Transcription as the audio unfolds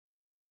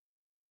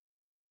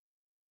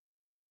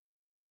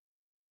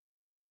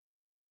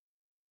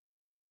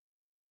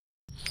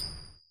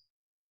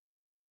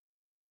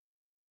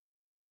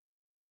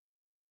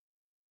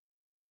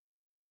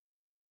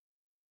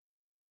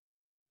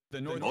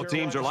Both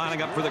teams are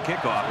lining up for the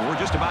kickoff, and we're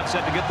just about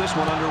set to get this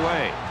one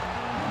underway.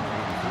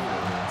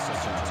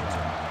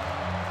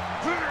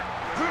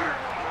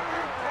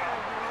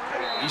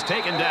 He's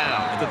taken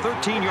down at the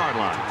 13-yard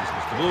line.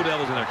 The Blue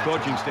Devils and their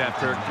coaching staff,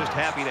 Kirk, just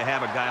happy to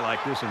have a guy like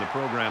this in the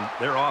program.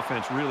 Their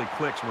offense really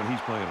clicks when he's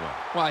playing well.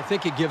 Well, I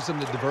think it gives them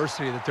the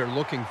diversity that they're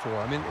looking for.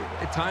 I mean,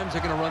 at times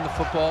they're going to run the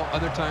football.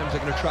 Other times they're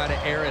going to try to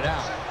air it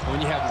out. And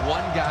when you have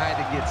one guy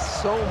that gets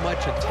so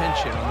much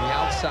attention on the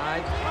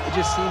outside, it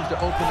just seems to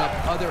open up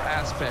other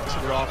aspects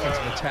of their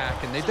offensive attack.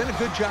 And they've done a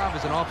good job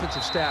as an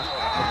offensive staff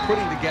of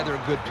putting together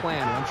a good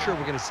plan. And I'm sure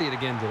we're going to see it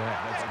again today.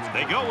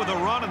 They go with a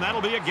run, and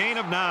that'll be a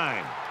gain of 9.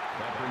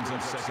 That brings up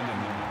 2nd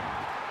and 9.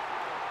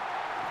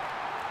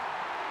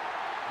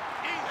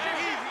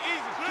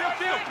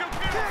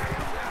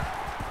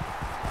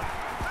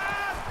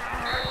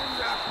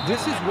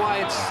 This is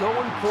why it's so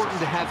important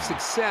to have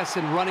success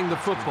in running the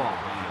football.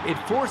 It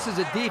forces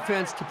a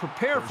defense to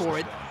prepare for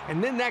it,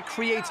 and then that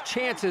creates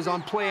chances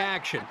on play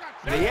action.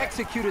 They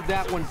executed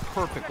that one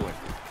perfectly.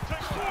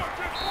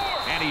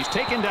 And he's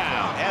taken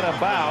down at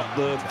about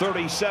the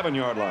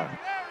 37-yard line.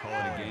 Call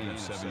it a gain of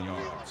 7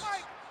 yards.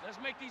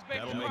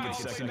 That'll make it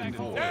 2nd and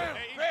 4.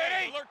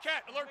 Hey, alert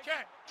cat, alert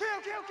cat.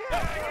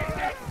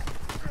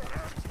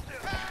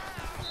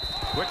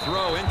 Quick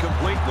throw,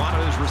 incomplete,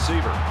 wanted his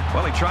receiver.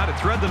 Well, he tried to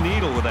thread the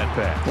needle with that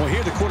pass. Well,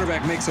 here the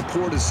quarterback makes a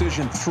poor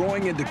decision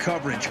throwing into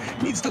coverage.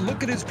 Needs to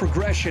look at his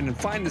progression and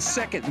find the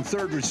 2nd and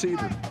 3rd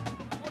receiver.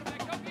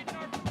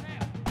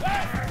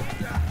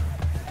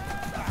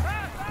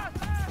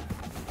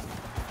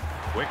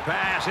 Quick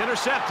pass,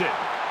 intercepted.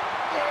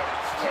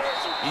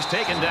 He's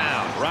taken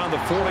down around the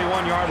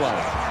 41-yard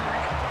line.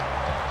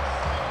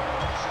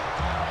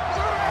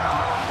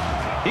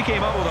 He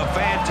came up with a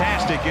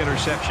fantastic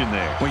interception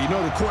there. Well, you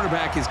know the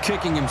quarterback is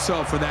kicking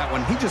himself for that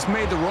one. He just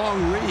made the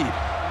wrong read.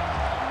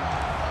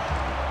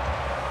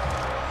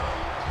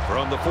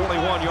 From the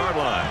 41-yard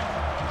line,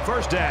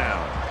 1st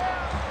down.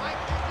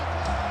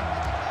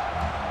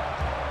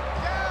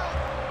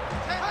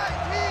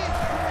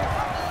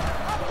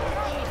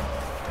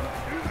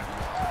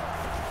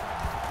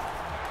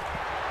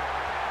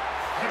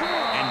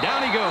 And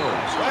down he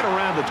goes, right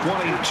around the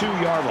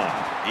 22-yard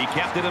line. He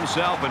kept it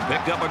himself and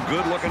picked up a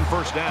good-looking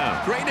 1st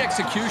down. Great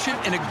execution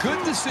and a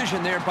good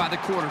decision there by the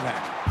quarterback.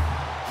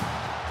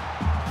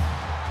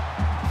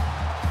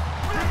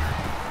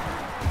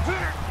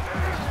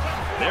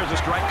 There's a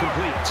strike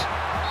complete.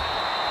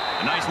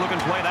 A nice-looking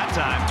play that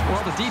time.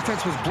 Well, the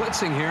defense was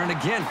blitzing here, and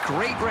again,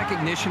 great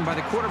recognition by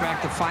the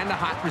quarterback to find a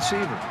hot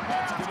receiver.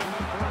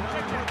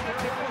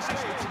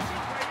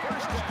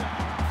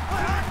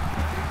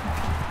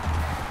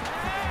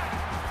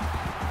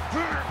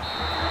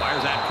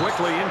 Fires that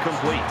quickly,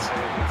 incomplete.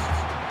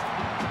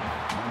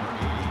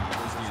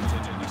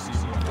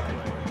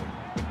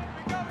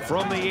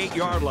 From the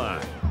 8-yard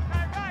line,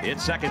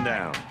 it's 2nd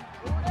down.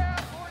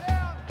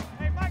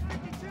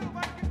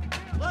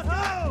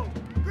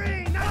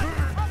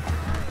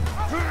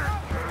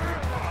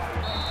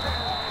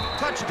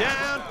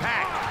 Touchdown,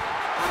 Pack.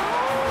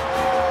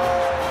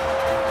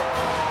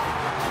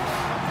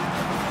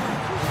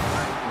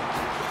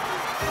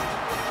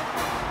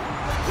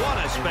 What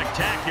a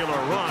spectacular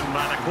run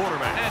by the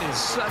quarterback. That is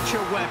such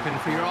a weapon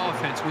for your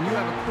offense. When you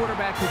have a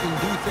quarterback who can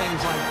do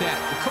things like that,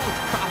 the coach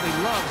probably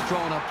loves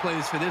drawing up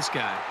plays for this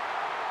guy.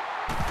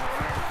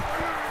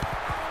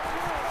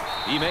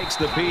 He makes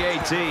the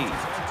PAT.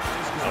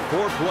 A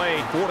 4-play,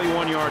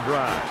 41-yard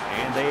drive,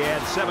 and they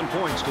add 7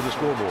 points to the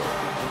scoreboard.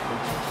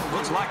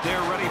 Looks like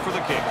they're ready for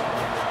the kick.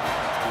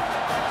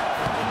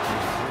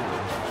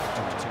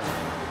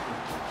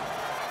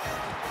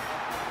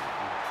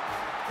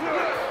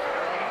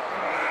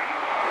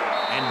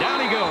 And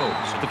down he goes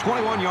at the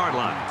 21-yard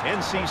line.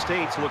 NC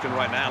State's looking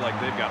right now like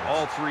they've got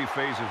all 3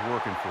 phases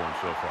working for them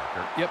so far,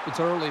 Kirk. Yep, it's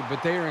early,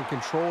 but they are in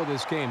control of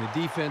this game.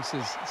 The defense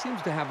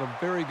seems to have a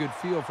very good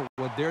feel for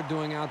what they're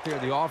doing out there.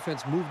 The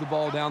offense moved the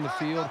ball down the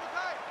field.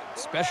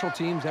 Special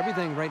teams,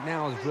 everything right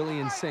now is really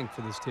in sync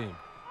for this team.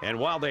 And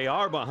while they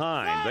are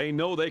behind, they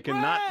know they can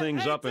knot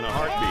things up in a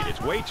heartbeat. It's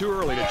way too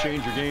early to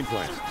change your game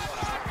plan.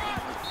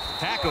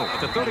 Tackle at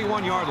the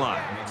 31-yard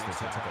line. Makes the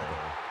tackle.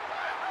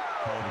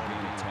 Call it a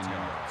gain of 10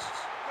 yards.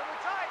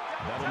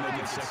 That'll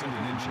make it 2nd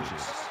and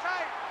inches.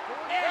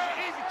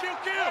 Easy,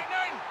 kill.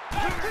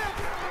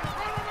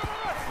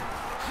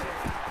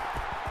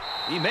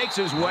 He makes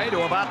his way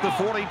to about the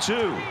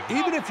 42.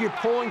 Even if you're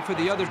pulling for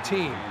the other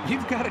team,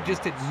 you've got to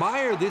just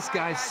admire this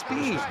guy's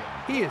speed.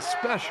 He is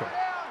special.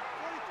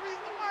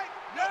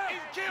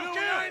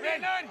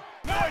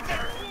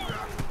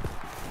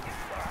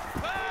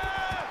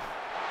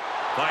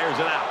 Fires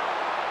it out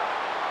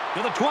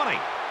to the 20.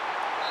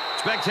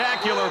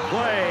 Spectacular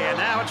play, and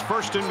now it's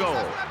 1st and goal.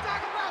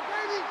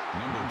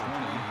 Number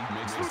 20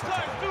 makes the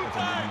tackle at the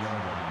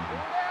 9-yard line.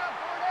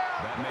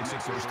 That makes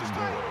it 1st and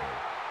goal.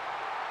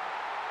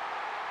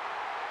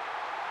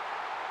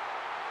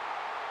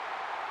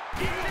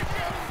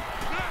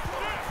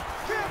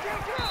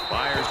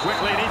 Fires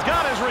quickly, and he's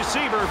got his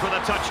receiver for the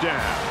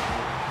touchdown.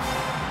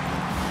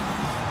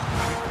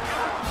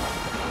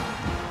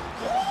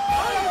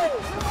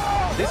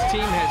 This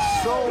team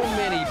has so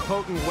many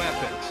potent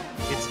weapons.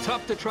 It's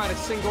tough to try to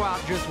single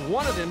out just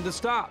one of them to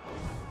stop.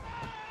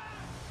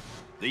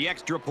 The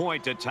extra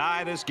point to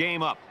tie this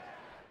game up.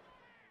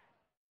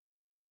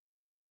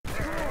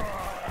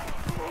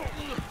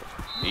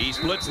 He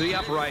splits the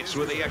uprights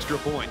with the extra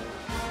point.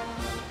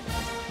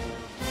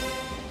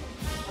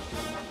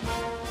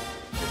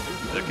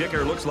 The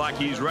kicker looks like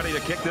he's ready to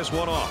kick this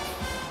one off.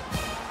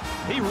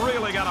 He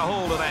really got a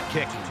hold of that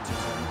kick.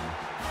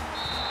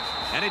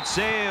 And it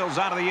sails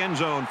out of the end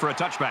zone for a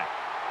touchback.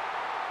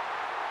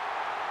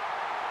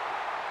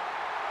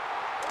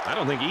 I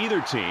don't think either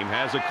team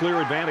has a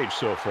clear advantage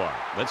so far.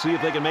 Let's see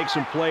if they can make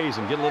some plays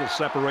and get a little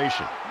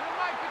separation.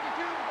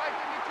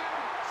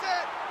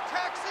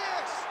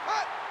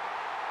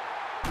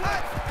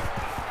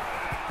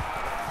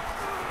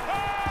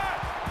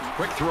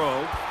 Quick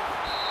throw.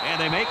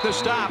 And they make the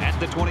stop at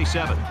the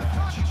 27.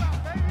 That's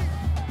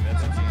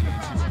a gain of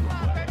 2 on the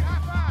play.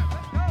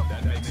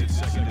 That makes it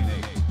 2nd and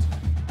 8.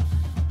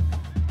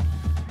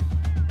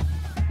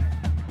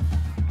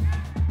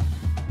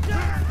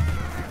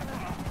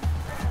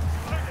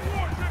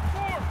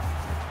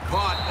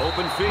 Caught,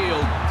 open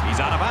field. He's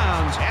out of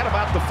bounds at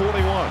about the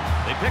 41.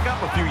 They pick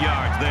up a few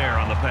yards there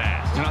on the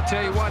pass. And I'll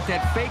tell you what,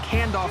 that fake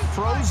handoff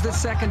froze the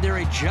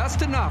secondary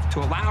just enough to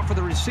allow for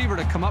the receiver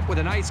to come up with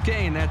a nice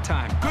gain that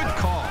time. Good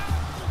call.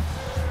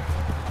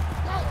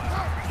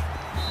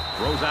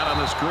 Throws out on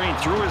the screen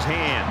through his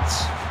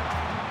hands.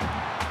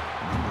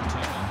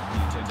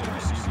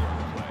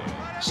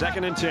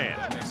 Second and 10.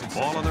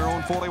 Ball on their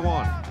own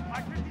 41.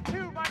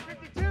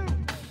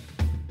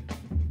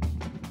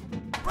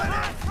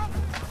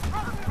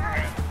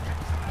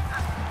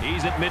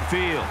 He's at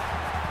midfield.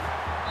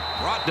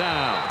 Brought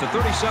down to the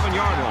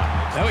 37-yard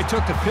line. Now he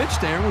took the pitch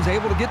there and was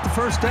able to get the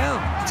first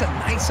down. It's a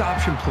nice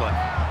option play.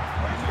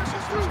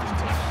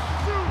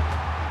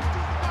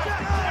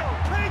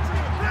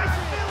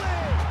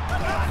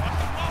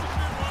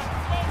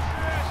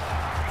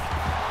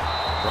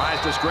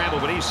 Tries to scramble,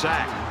 but he's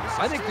sacked.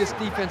 I think this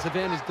defensive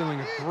end is doing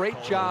a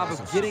great job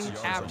of getting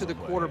after the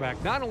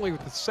quarterback, not only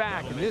with the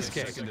sack in this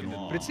case,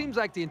 but it seems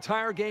like the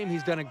entire game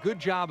he's done a good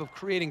job of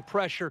creating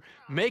pressure,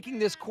 making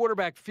this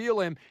quarterback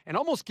feel him, and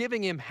almost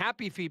giving him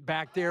happy feet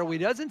back there where he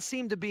doesn't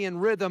seem to be in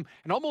rhythm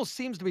and almost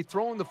seems to be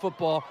throwing the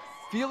football,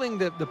 feeling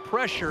the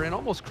pressure and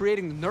almost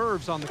creating the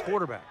nerves on the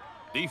quarterback.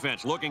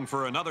 Defense looking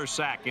for another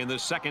sack in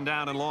this 2nd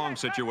down and long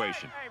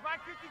situation. Hey,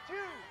 Mike 52.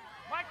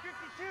 Mike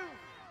 52.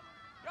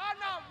 Y'all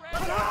know,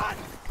 Red.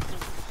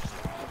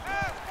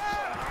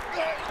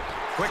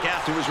 Quick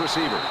out to his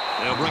receiver.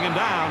 They'll bring him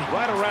down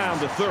right around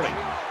the 30. Number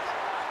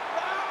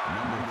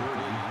 30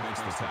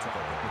 makes the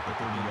tackle at the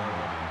 30-yard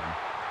line.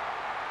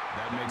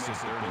 That makes it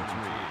 3rd and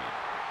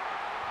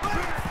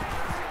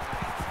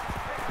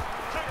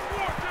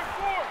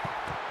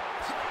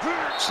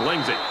 3.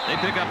 Slings it. They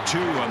pick up 2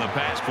 on the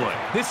pass play.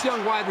 This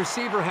young wide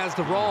receiver has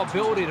the raw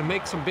ability to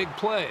make some big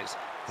plays.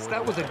 So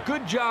that was a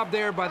good job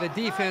there by the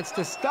defense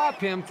to stop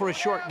him for a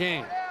short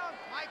gain.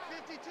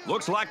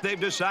 Looks like they've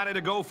decided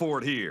to go for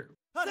it here.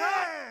 Hut,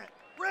 hut.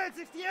 Red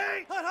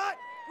 68. Hut, hut.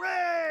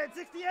 Red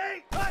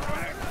 68. Hut.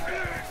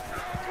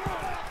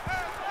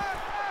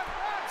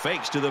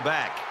 Fakes to the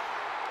back.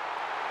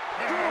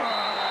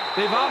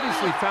 They've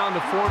obviously found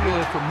a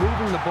formula for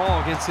moving the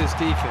ball against this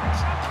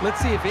defense. Let's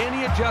see if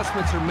any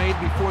adjustments are made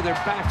before their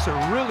backs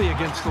are really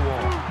against the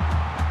wall.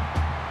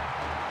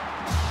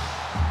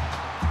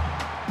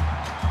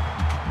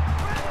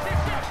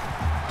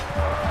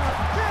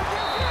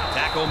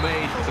 Tackle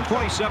made at the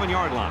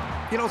 27-yard line.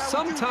 You know,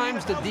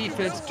 sometimes the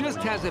defense just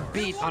has a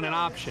beat on an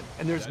option,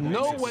 and there's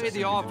no way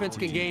the offense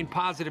can gain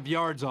positive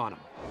yards on them.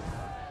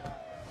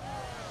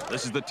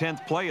 This is the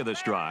 10th play of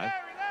this drive.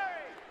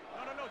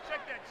 No,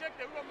 check that.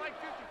 We got Mike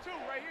 52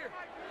 right here.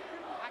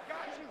 I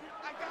got you,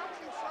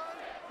 son.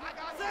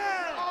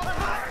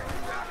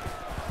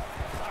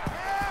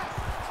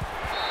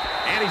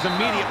 And he's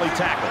immediately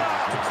tackled.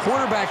 The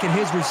quarterback and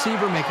his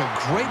receiver make a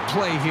great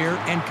play here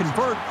and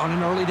convert on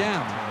an early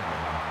down.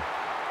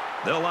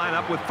 They'll line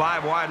up with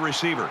 5 wide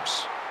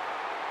receivers.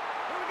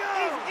 Here we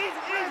go. Easy.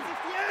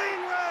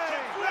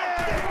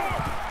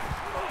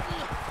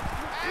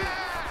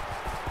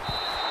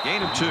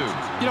 Gain of 2.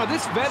 You know,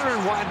 this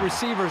veteran wide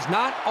receiver is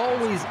not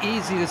always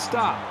easy to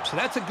stop, so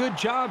that's a good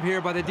job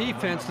here by the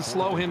defense to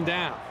slow him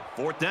down.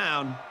 4th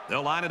down.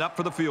 They'll line it up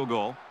for the field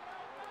goal.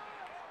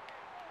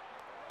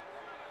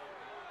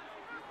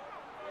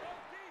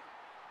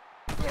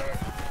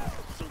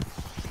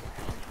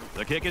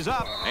 The kick is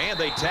up, and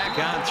they tack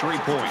on 3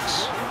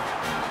 points.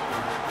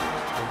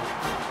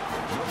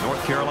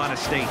 North Carolina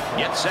State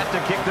gets set to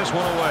kick this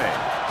one away.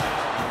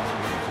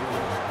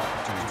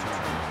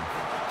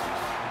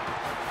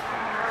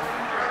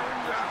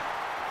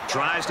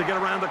 Tries to get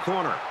around the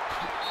corner.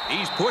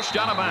 He's pushed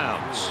out of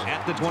bounds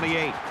at the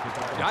 28.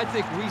 I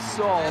think we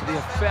saw the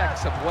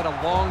effects of what a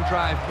long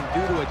drive can do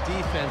to a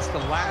defense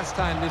the last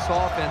time this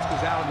offense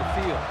was out on the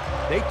field.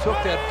 They took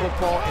that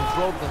football and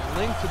drove the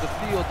length of the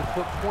field to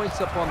put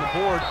points up on the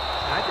board.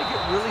 And I think it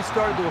really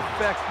started to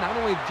affect not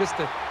only just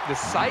the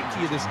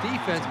psyche of this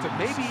defense, but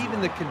maybe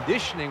even the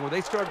conditioning where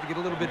they started to get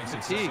a little bit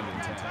fatigued.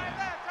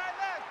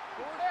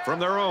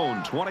 From their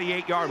own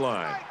 28-yard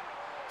line.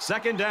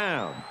 Second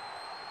down.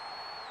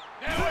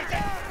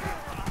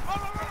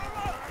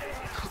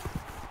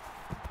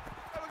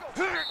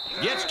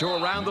 Gets to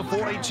around the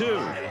 42.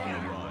 Gain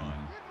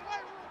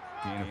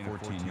of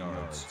 14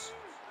 yards.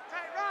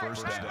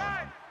 First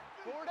down.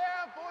 4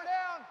 down.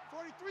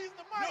 43 is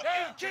the mark.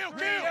 Kill.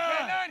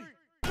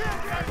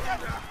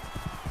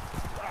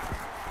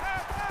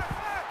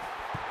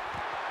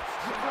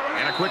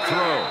 And a quick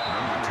throw.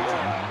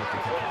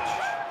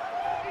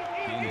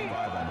 Gain of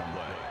 5 on the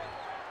play.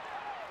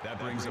 That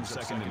brings up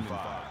second and 5.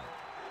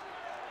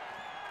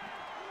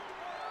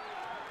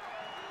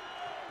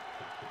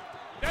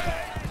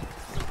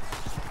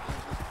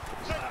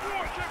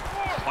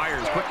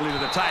 Fires quickly to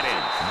the tight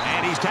end.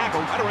 And he's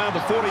tackled right around the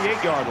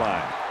 48-yard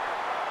line.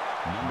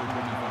 Number 25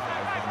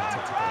 on the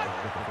tackle at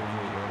the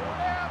 48-yard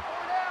line.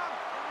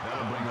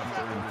 That'll bring up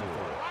third and 4.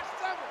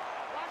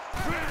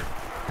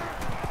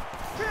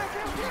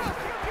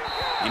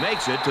 He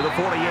makes it to the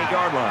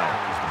 48-yard line.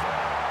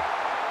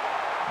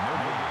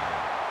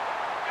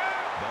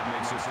 That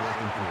makes it fourth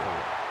and 4.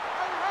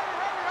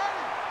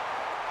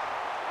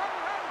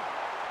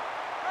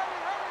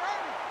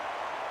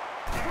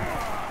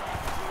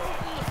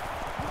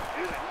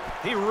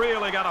 He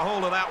really got a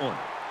hold of that one.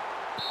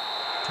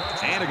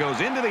 And it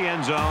goes into the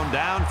end zone,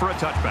 down for a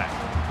touchback.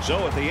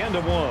 So at the end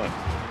of one,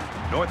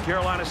 North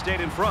Carolina State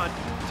in front,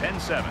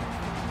 10-7.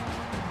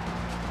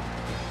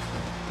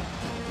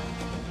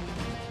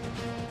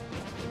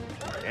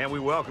 And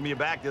we welcome you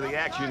back to the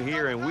action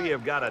here, and we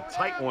have got a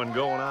tight one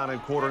going on in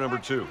quarter number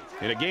 2.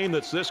 In a game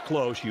that's this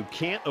close, you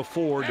can't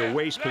afford to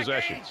waste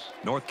possessions.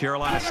 North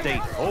Carolina State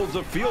holds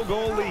a field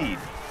goal lead.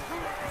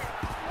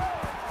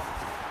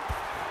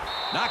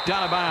 Knocked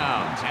out of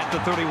bounds at the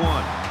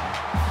 31.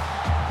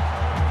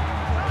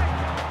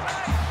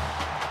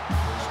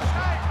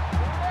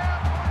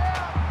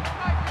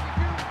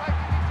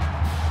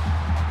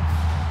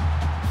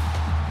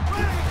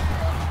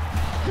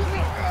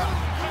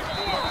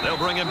 They'll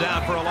bring him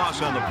down for a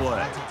loss on the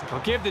play. I'll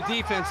give the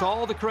defense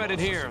all the credit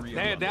here.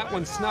 They had that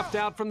one snuffed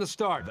out from the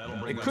start.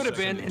 It could have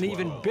been an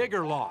even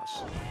bigger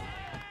loss.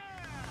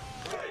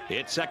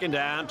 It's second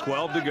down,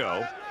 12 to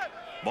go.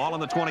 Ball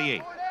on the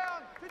 28.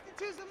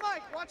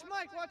 Watch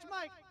Mike.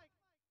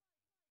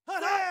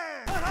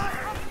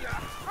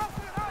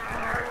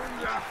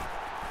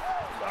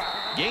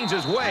 Gains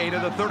his way to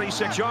the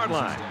 36-yard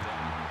line.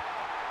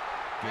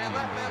 Man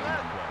left.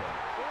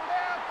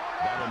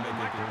 That'll make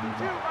it third and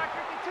 5.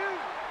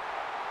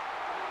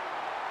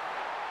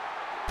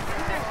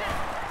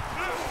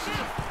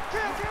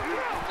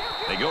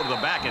 They go to the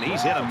back, and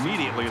he's hit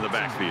immediately in the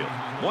backfield.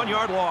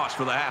 1-yard loss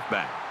for the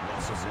halfback.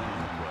 Loss of 1 on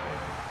the play.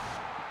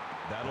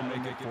 That'll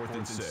make it fourth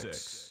and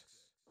 6.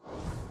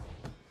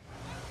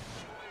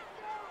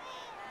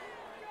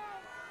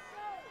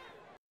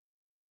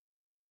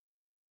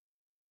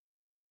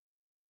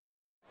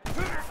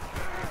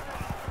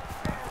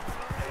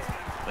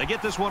 They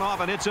get this one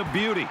off, and it's a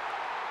beauty.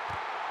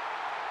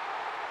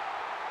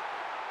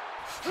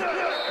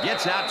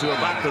 Gets out to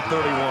about the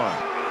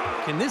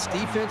 31. Can this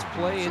defense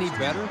play any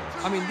better?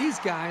 I mean, these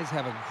guys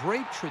have a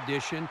great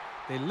tradition.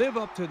 They live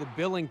up to the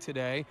billing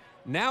today.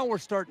 Now we're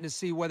starting to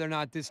see whether or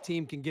not this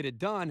team can get it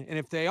done. And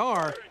if they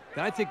are,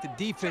 then I think the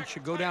defense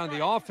should go down to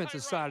the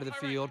offensive side of the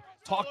field,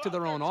 talk to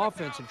their own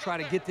offense, and try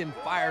to get them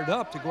fired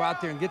up to go out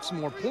there and get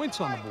some more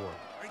points on the board.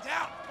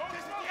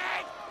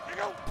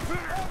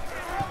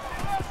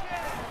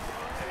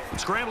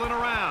 Scrambling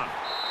around.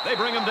 They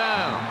bring him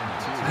down.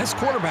 This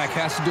quarterback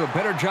has to do a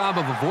better job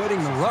of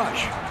avoiding the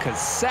rush, because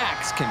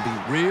sacks can be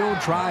real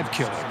drive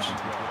killers.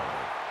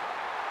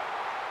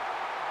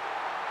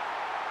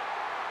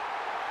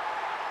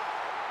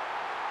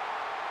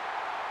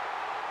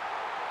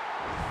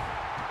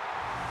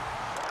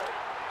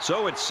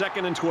 So it's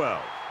second and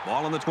 12.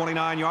 Ball on the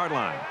 29-yard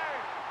line.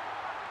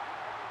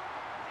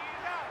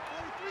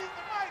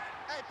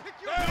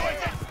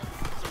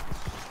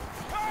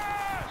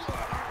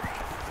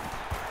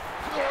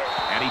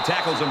 And he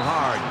tackles him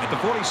hard at the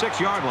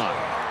 46-yard line.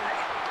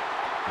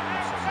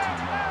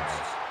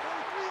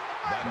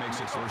 That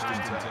makes it first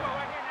and 10.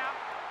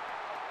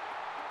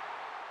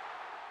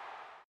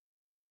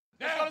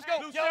 Let's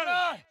go. Check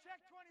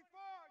 24.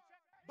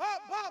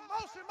 Bob,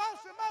 motion.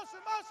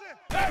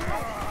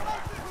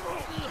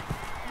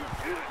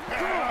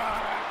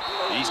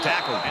 He's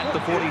tackled at the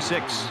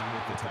 46.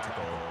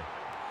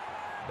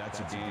 That's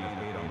a gain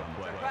of 8 on the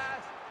play.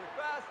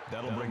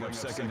 That'll bring up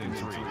second and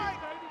 3.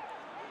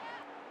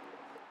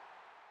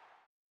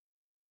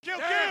 Kill.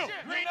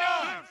 Green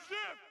down.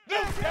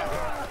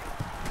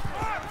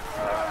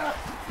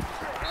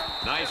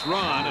 Nice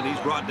run, and he's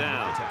brought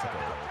down.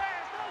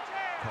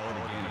 Call it a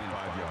gain of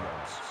 5 yards.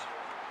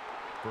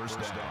 First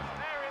down.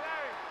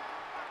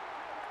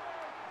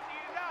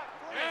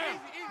 Larry.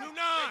 Easy. New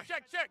 9.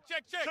 Check.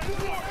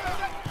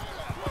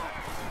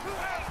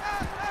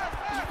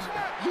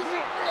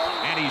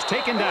 And he's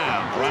taken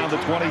down around the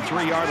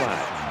 23-yard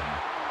line.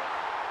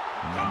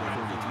 Number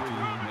 33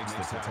 makes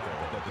the tackle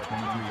at the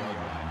 23-yard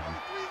line.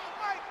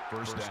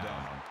 First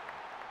down.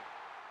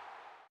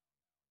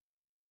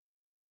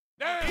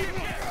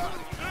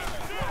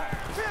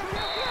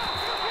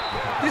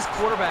 This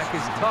quarterback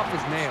is tough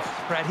as nails.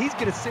 Brad, he's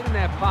going to sit in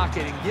that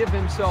pocket and give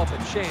himself a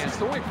chance.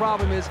 The only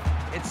problem is,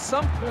 at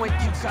some point,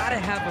 you've got to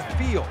have a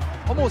feel,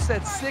 almost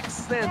that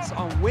sixth sense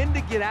on when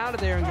to get out of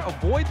there and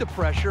avoid the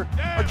pressure,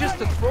 or just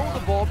to throw the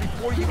ball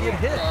before you get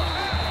hit.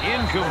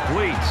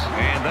 Incomplete.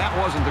 And that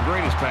wasn't the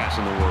greatest pass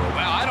in the world.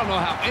 Well, I don't know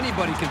how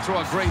anybody can throw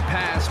a great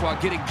pass while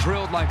getting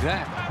drilled like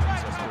that.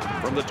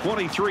 From the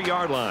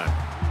 23-yard line.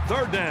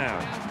 Third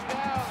down.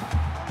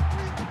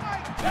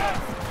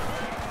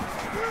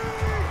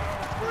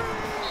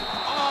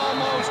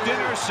 Almost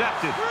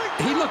intercepted.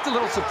 He looked a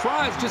little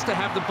surprised just to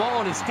have the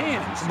ball in his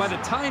hands. By the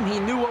time he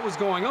knew what was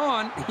going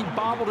on, he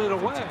bobbled it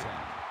away.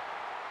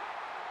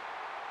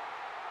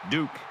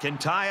 Duke can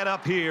tie it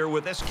up here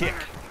with this kick.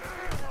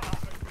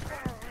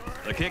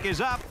 The kick is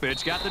up.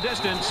 It's got the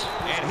distance.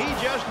 And he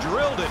just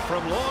drilled it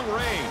from long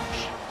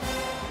range.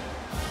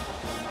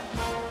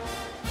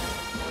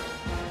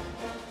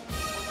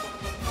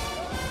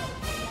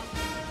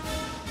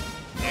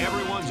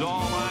 Everyone's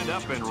all lined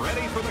up and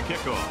ready for the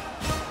kickoff.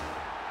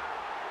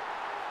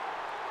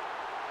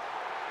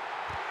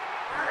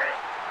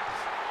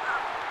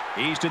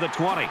 He's to the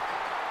 20.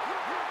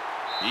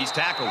 He's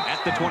tackled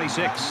at the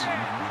 26.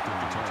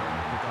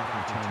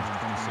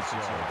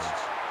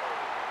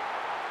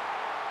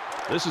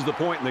 This is the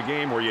point in the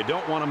game where you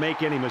don't want to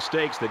make any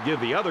mistakes that give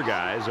the other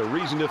guys a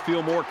reason to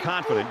feel more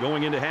confident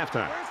going into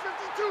halftime. Where's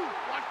 52?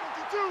 Watch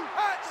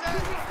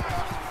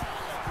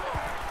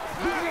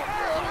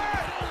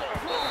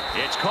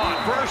 52. It's caught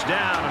first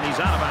down, and he's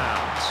out of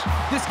bounds.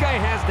 This guy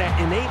has that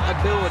innate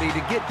ability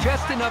to get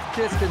just enough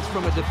distance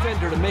from a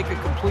defender to make a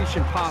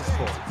completion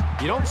possible.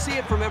 You don't see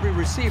it from every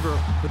receiver,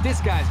 but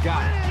this guy's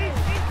got it.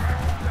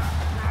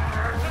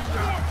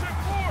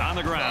 On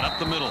the ground, up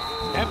the middle.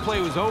 That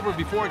play was over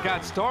before it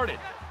got started.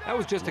 That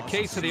was just a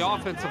case of the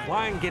offensive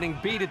line getting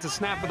beat at the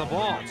snap of the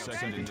ball.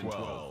 Second and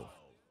 12.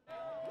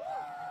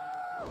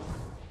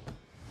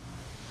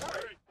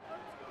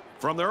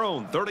 From their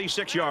own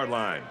 36-yard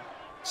line.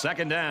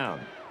 Second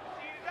down.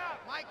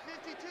 Mike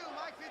 52.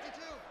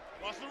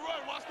 Watch the run.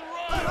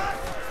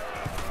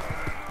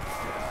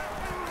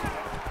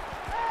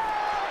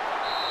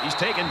 He's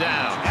taken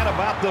down at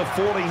about the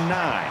 49.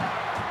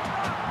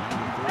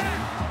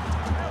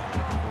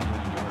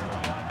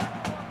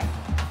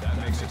 That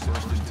makes it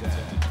first and 10.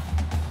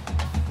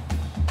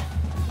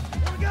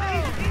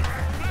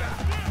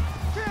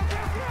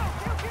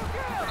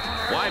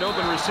 Wide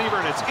open receiver,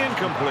 and it's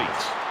incomplete.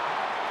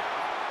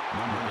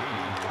 Number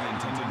 80, the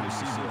intended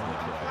receiver on the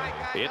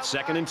play. It's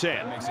second and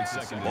 10. Makes it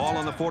second and Ball 10.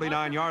 on the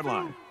 49-yard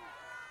line.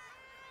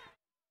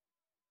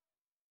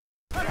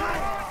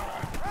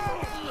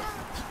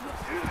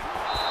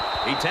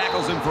 He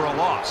tackles him for a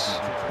loss.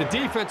 The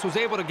defense was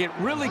able to get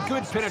really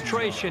good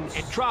penetration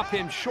and drop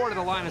him short of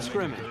the line of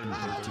scrimmage.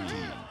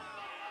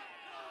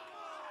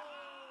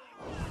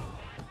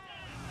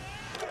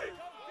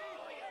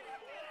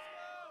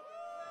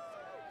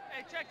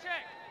 Hey, check.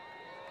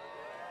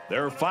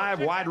 There are 5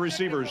 wide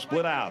receivers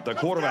split out. The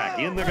quarterback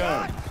in the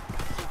gun.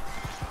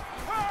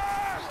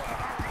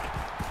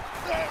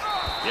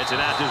 Gets it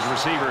out to his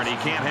receiver, and he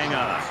can't hang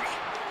on.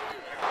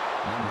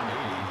 Number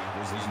 80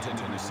 was the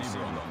intended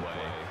receiver on the play.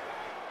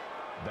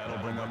 That'll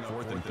bring up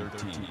fourth and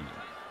 13.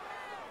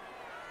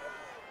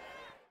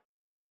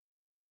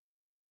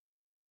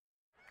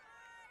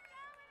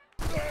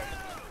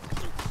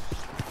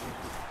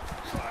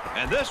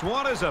 And this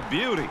one is a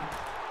beauty.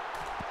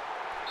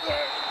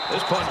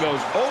 This punt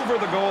goes over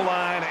the goal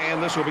line,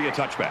 and this will be a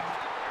touchback.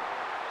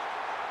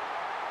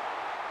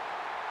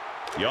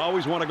 You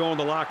always want to go in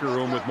the locker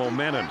room with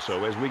momentum,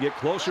 so as we get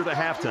closer to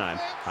halftime,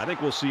 I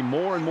think we'll see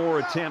more and more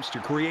attempts to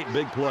create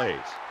big plays.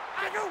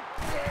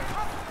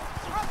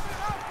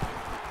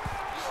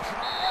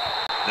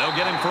 They'll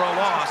get him for a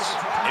loss.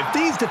 If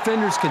these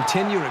defenders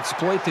continue to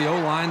exploit the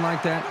O-line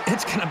like that,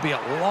 it's going to be a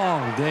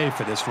long day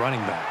for this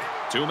running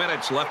back. 2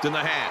 minutes left in the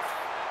half.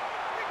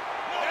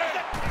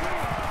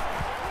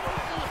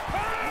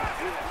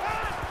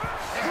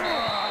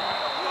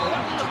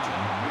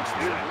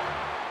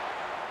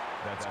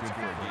 That's good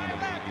for a gain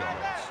of 8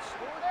 yards.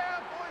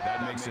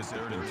 That makes it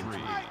third and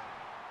 3.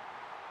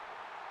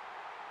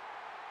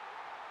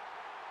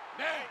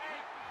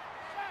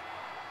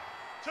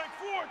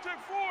 Take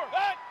four.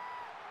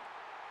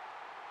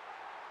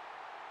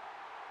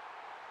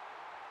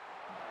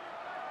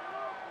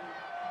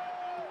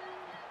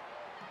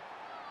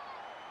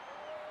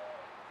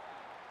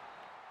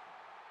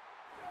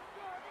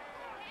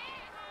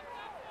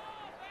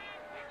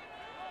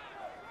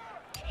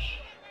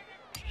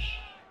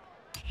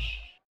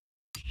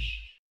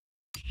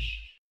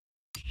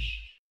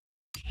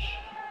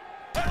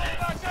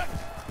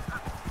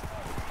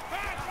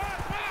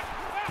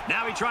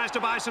 Now he tries to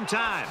buy some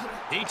time.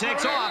 He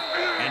takes off,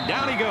 and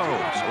down he goes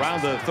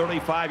around the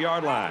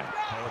 35-yard line.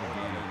 Held a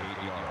gain of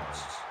 8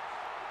 yards.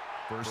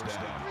 First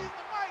down.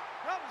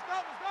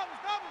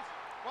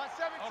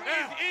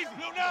 Easy.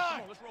 Blue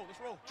 9. Let's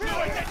roll.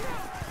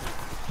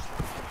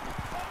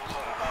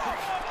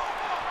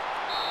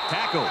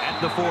 Tackle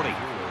at the 40.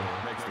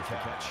 Makes the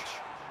catch.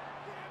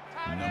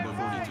 Number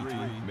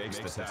 43 makes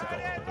the tackle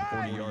at the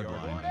 40-yard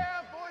line.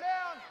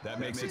 That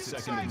makes it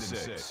 2nd and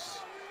 6.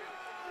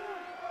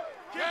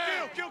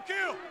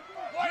 Kill.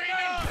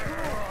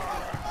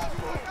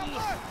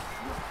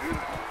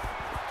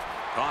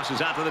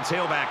 Tosses out to the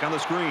tailback on the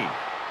screen.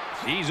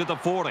 He's at the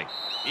 40.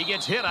 He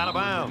gets hit out of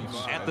bounds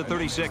at the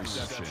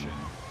 36.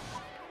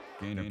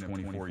 Gain of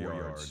 24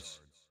 yards.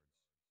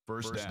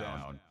 First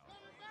down.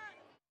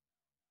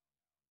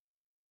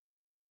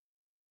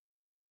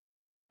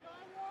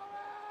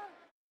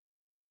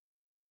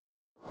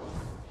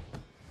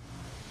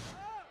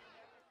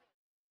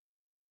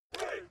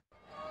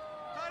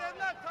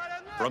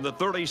 From the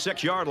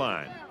 36-yard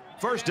line.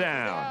 First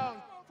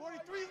down.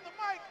 43's the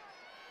mic.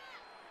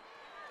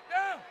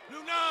 Down.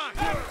 Blue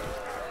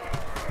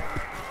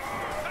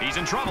 9. He's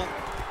in trouble.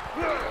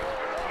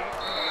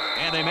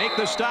 And they make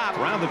the stop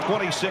around the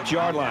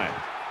 26-yard line.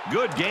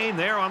 Good gain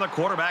there on the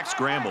quarterback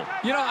scramble.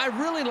 You know, I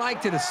really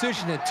like the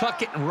decision to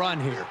tuck it and run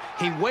here.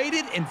 He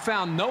waited and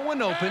found no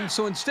one open,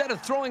 so instead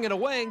of throwing it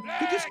away,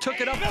 he just took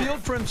it upfield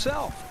for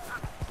himself.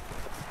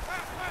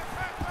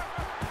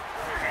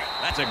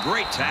 That's a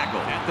great tackle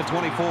at the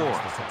 24.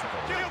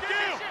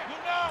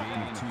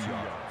 Gain of 2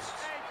 yards.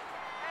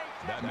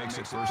 That makes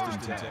it 1st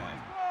and 10.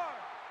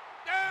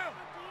 Down.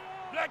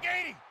 Black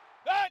 80.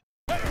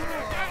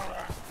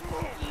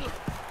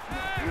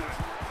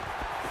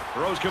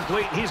 Throws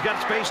complete. He's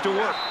got space to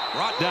work.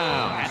 Brought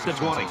down at the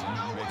 20.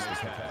 Makes the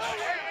catch.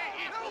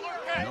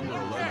 Number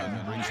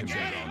 11 brings him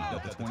down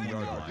at the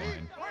 20-yard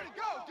line.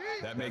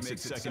 That makes it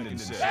 2nd and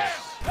 6.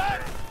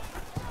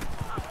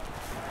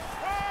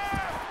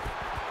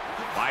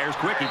 Fires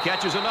quick. He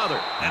catches another.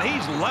 And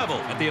he's level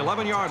at the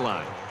 11-yard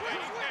line.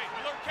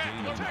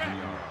 Gain of 10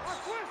 yards.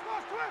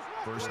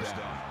 First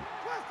down.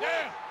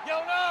 Yo,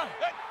 9.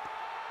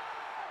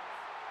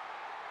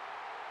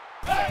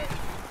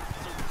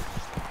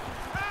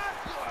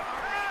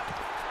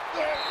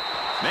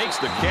 Makes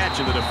the catch,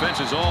 and the defense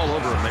is all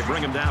over him. They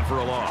bring him down for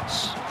a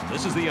loss.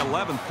 This is the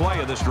 11th play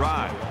of this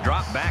drive.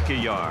 Drop back a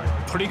yard.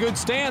 Pretty good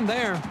stand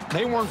there.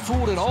 They weren't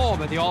fooled at all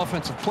by the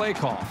offensive play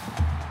call.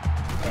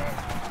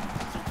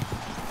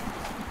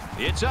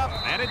 It's up,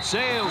 and it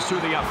sails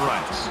through the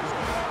uprights.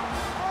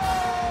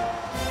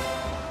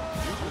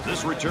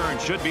 This return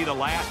should be the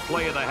last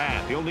play of the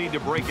half. He'll need to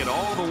break it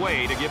all the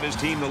way to give his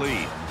team the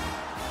lead.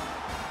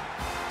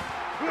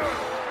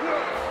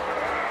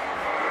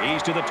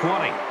 He's to the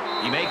 20.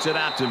 He makes it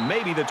out to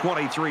maybe the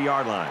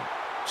 23-yard line.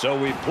 So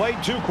we've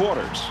played 2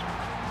 quarters.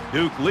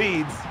 Duke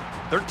leads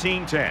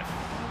 13-10.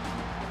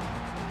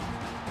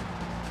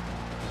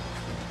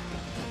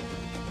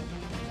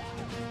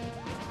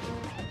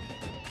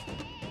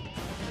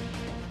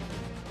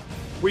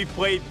 We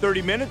played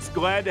 30 minutes.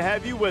 Glad to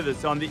have you with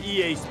us on the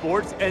EA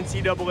Sports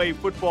NCAA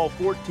Football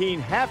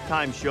 14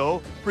 halftime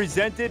show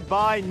presented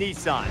by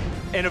Nissan.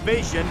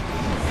 Innovation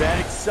that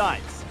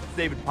excites.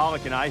 David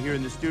Pollack and I here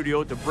in the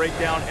studio to break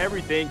down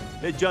everything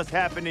that just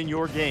happened in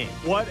your game.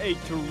 What a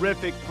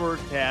terrific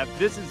first half.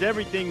 This is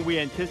everything we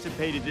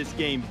anticipated this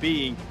game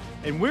being.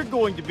 And we're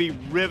going to be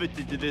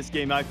riveted to this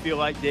game, I feel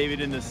like,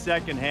 David, in the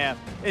second half,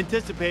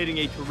 anticipating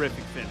a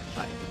terrific finish.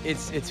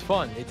 It's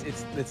fun.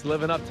 It's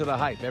living up to the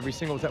hype every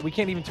single time. We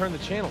can't even turn the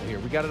channel here.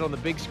 We got it on the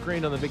big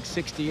screen, on the big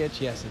 60-inch.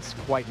 Yes, it's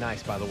quite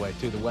nice, by the way,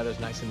 too. The weather's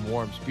nice and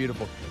warm. It's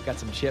beautiful. Got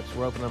some chips.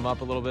 We're opening them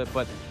up a little bit.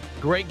 But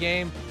great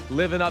game,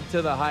 living up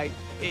to the hype.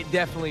 It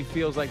definitely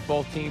feels like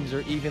both teams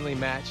are evenly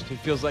matched. It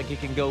feels like it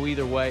can go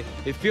either way.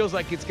 It feels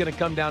like it's going to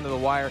come down to the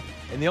wire.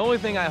 And the only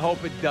thing I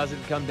hope it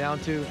doesn't come down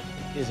to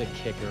is a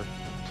kicker.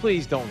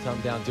 Please don't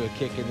come down to a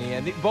kick in the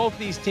end. Both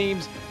these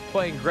teams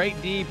playing great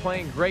D,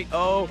 playing great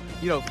O,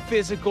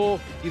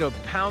 physical,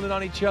 pounding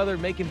on each other,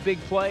 making big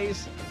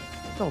plays.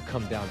 Don't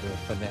come down to a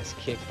finesse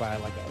kick by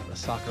like a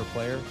soccer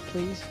player,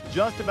 please.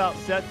 Just about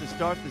set to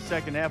start the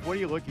second half. What are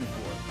you looking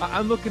for?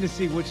 I'm looking to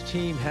see which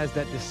team has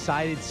that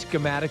decided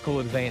schematical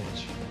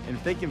advantage. And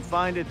if they can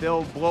find it,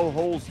 they'll blow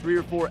holes 3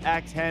 or 4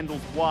 axe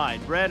handles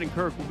wide. Brad and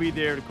Kirk will be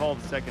there to call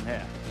the second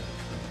half.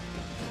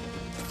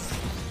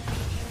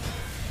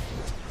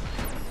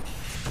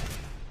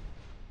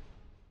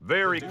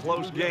 Very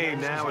close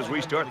game now as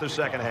we start the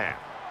second half.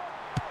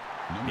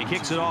 He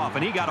kicks it off,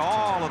 and he got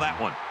all of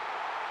that one.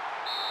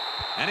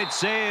 And it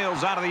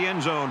sails out of the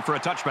end zone for a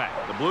touchback.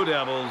 The Blue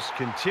Devils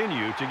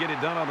continue to get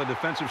it done on the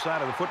defensive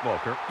side of the football,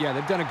 Kirk. Yeah,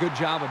 they've done a good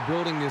job of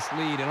building this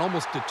lead and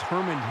almost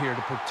determined here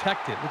to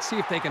protect it. Let's see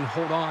if they can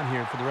hold on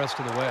here for the rest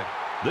of the way.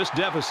 This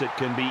deficit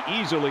can be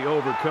easily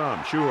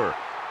overcome, sure.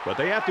 But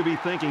they have to be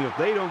thinking if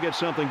they don't get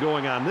something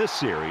going on this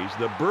series,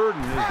 the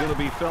burden is going to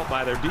be felt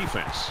by their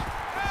defense.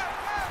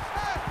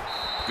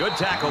 Good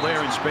tackle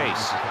there in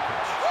space.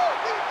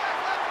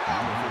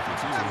 Number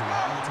 52 on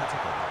the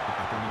tackle at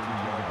the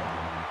 33-yard line.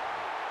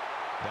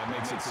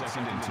 makes it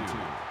 2nd and 2.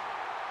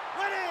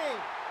 Ready!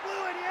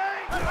 Blue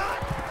 88!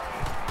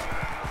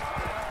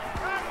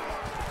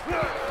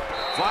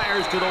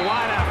 Fires to the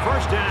wideout.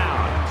 First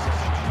down.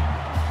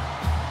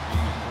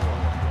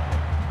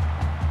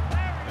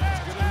 That's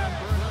good enough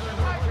for another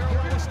North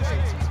Carolina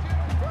State.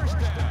 First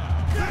down.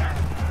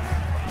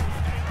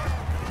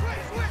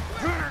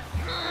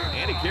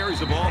 And he carries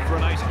the ball for a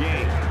nice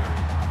gain.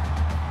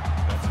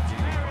 That's a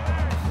gain of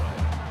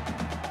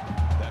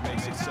 5. That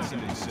makes it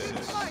 2nd and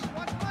 6.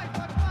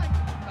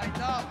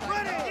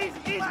 Ready!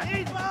 Easy!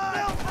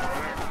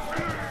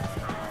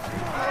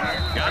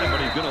 Got him, but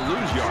he's going to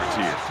lose yards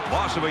here.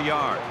 Loss of a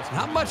yard.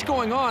 Not much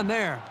going on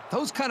there.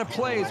 Those kind of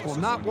plays will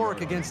not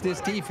work against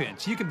this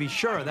defense. You can be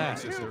sure of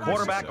that.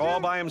 Quarterback all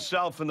by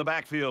himself in the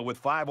backfield with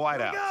 5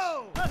 wideouts.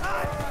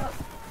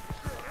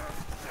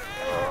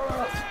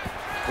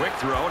 Quick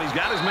throw, and he's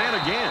got his man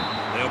again.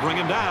 They'll bring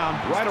him down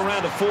right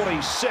around the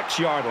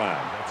 46-yard line.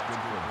 That's good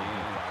for a gain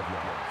of 5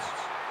 yards.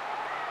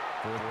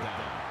 4th down.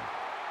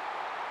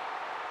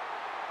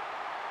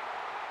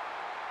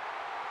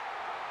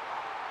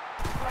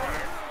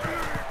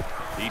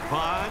 He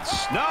punts.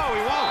 No,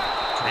 he won't.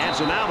 And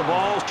so now the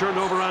ball's turned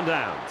over on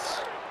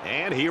downs.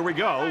 And here we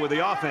go with the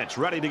offense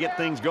ready to get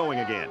things going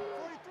again.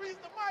 43's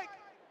the mic.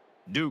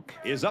 Duke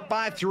is up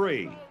by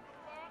 3.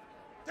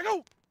 Take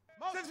go.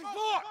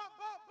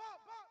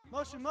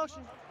 Motion.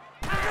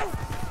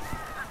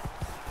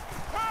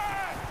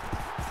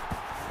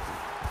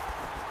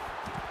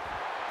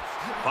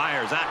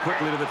 Fires out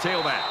quickly to the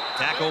tailback.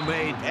 Tackle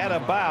made at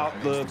about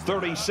the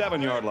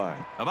 37-yard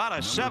line. About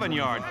a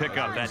 7-yard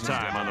pickup that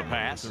time on the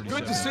pass.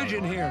 Good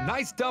decision here.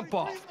 Nice dump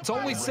off. It's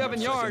only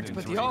 7 yards,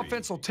 but the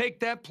offense will take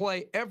that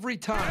play every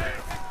time.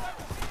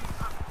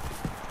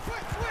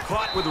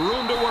 Caught with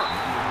room to work.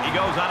 He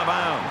goes out of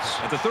bounds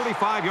at the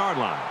 35-yard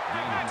line.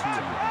 Gain of 2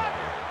 on the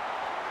play.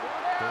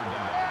 3rd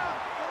down.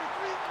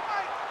 43's the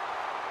mic.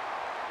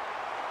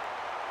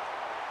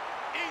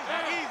 Easy.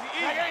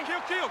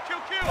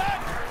 Kill.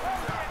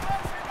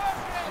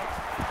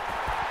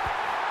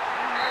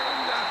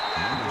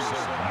 Number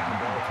 7, the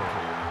ball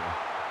carrier.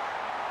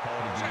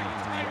 Called a gain of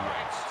 3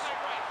 yards.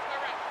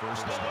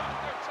 First down.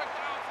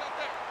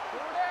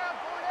 Four down.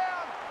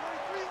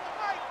 43's the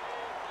mic.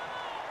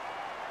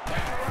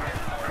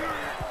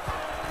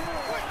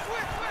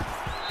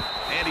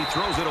 And he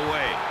throws it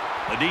away.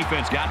 The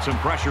defense got some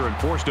pressure and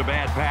forced a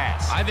bad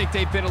pass. I think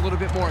they've been a little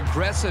bit more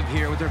aggressive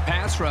here with their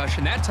pass rush,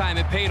 and that time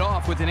it paid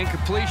off with an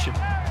incompletion.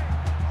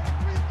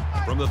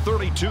 From the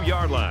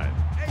 32-yard line,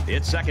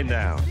 it's 2nd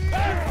down.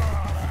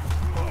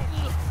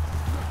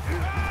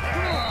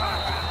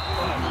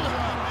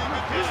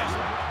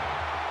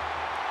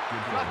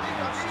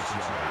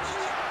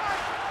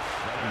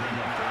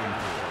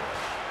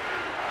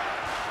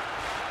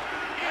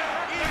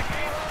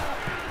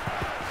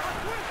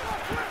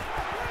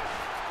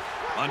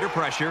 Under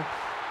pressure,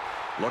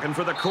 looking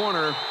for the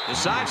corner,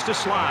 decides to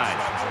slide.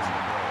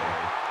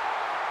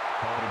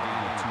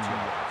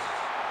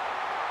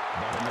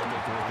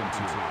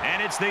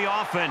 And it's the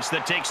offense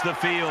that takes the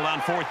field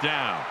on 4th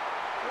down.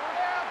 Four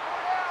down.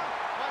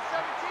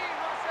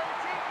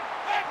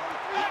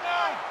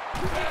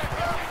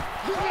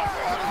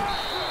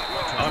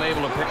 117.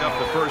 Unable to pick up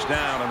the first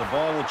down, and the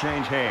ball will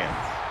change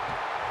hands.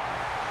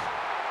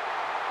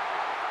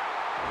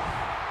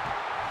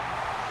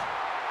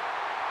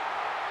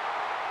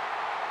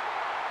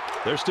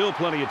 There's still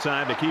plenty of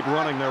time to keep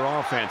running their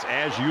offense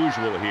as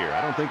usual here.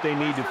 I don't think they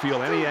need to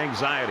feel any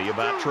anxiety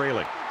about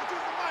trailing.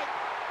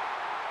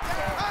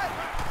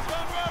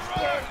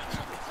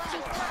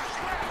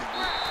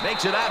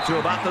 Makes it out to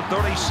about the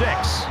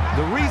 36.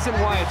 The reason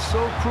why it's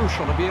so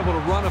crucial to be able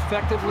to run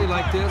effectively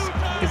like this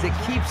is it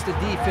keeps the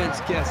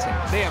defense guessing.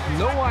 They have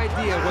no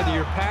idea whether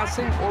you're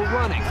passing or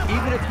running,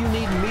 even if you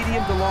need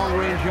medium to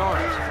long-range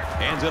yards.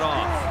 Hands it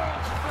off.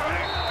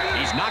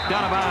 He's knocked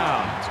out of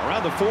bounds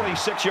around the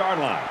 46-yard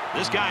line.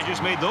 This guy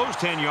just made those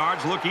 10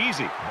 yards look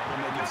easy. That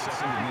will make it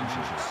 2nd and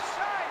inches.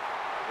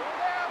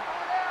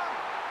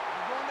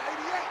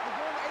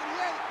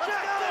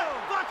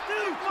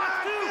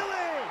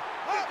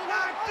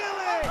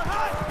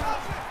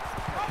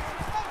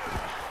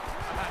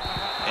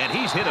 And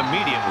he's hit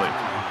immediately.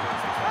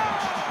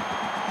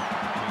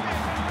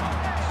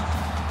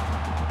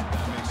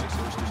 That makes it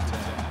 1st and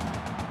 10.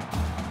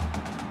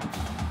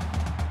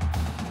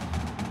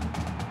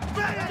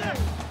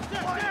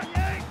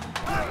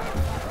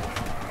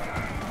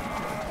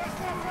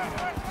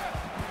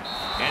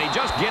 And he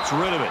just gets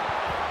rid of it.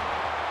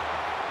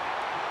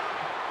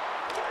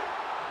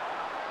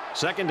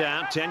 2nd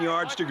down, 10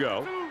 yards to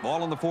go.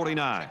 Ball on the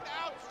 49.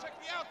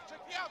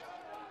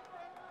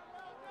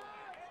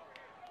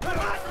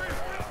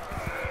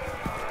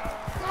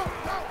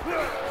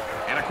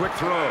 And a quick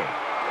throw.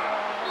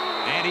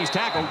 And he's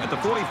tackled at the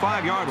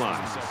 45-yard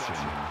line.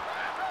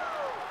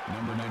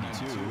 Number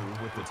 92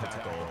 with the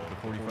tackle at the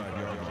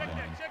 45-yard line.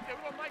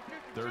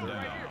 3rd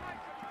down.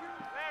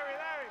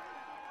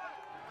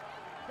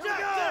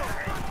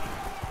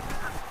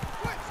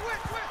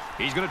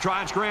 He's going to try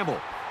and scramble.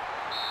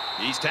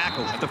 He's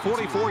tackled at the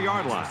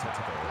 44-yard line.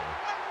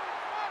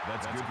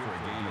 That's good for a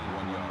gain of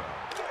 1 yard.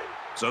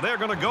 So they're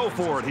going to go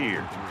for it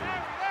here.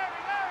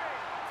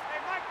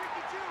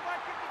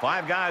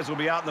 5 guys will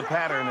be out in the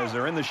pattern as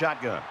they're in the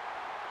shotgun.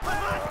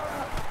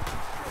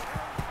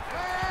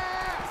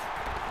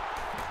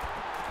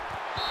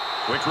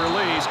 Quick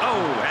release.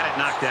 Oh, had it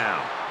knocked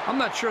down. I'm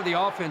not sure the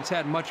offense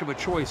had much of a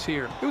choice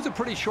here. It was a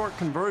pretty short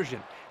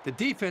conversion. The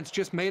defense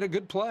just made a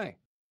good play.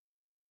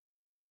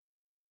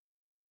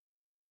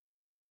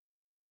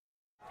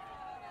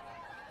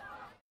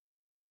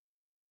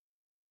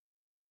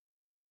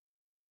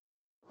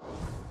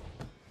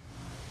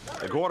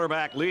 The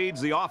quarterback leads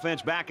the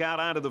offense back out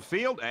onto the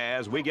field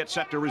as we get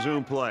set to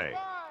resume play.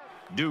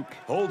 Duke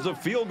holds a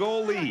field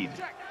goal lead.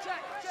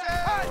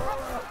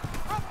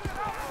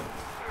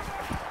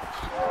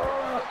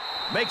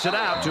 Makes it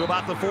out to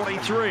about the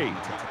 43.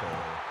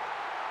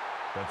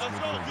 That's good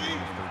for a gain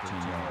of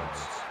 13 yards.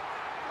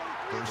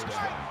 First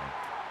down.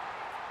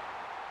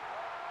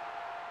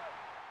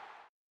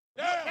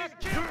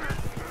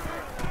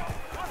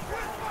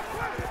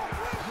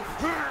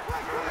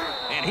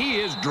 And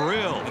he is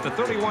drilled at the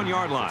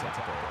 31-yard line. Gain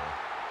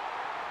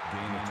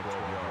of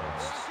 12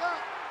 yards.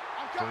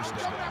 First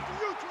down. After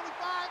you,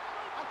 25.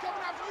 I'm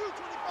coming after you,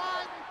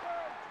 25.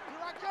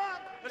 Here I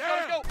come.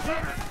 Let's go.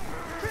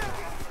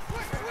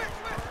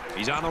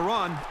 He's on the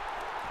run.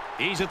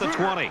 He's at the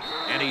 20,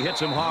 and he hits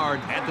him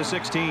hard at the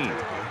 16. Call it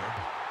a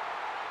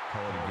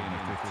gain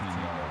of 15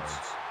 yards.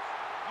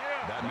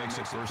 That makes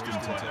it first and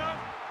 10.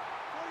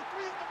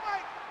 43 is the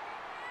mic.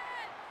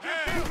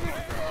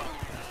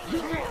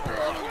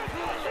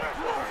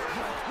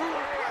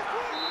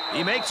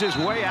 He makes his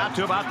way out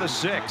to about the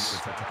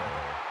 6.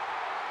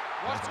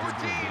 Watch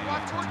 14.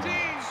 Watch 14.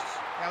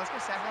 Yeah, let's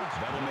get sacked down.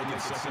 That'll make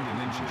it second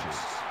and inches.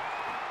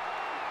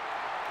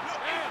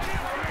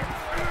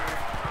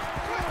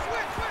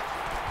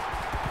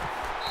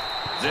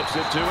 Zips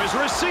it to his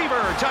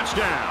receiver.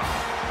 Touchdown.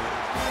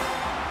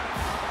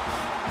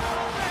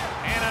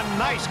 And a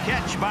nice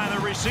catch by the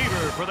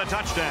receiver for the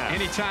touchdown.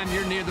 Anytime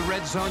you're near the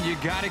red zone, you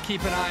got to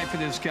keep an eye for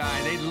this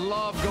guy. They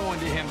love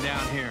going to him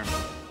down here.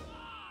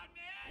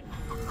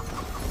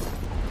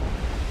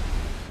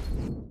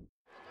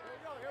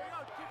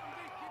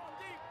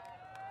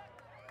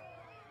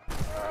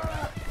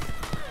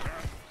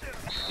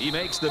 He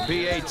makes the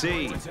PAT.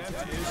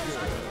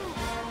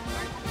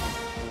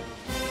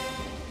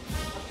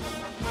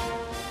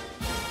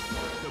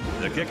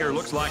 The kicker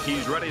looks like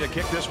he's ready to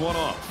kick this one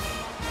off.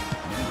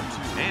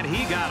 And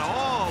he got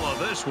all of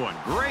this one.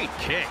 Great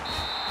kick.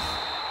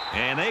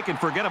 And they can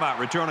forget about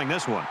returning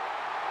this one.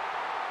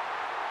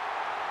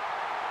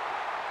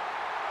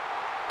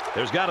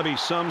 There's got to be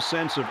some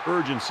sense of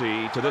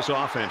urgency to this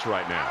offense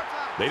right now.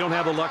 They don't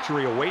have the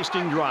luxury of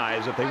wasting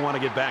drives if they want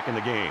to get back in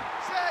the game.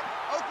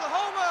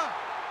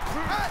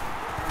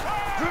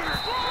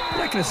 You're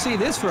not going to see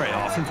this very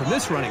often from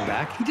this running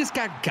back. He just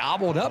got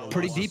gobbled up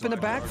pretty deep in the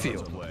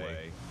backfield.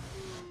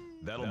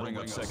 That'll bring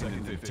up second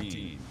and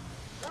 15.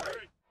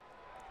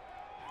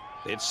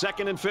 It's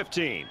second and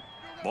 15.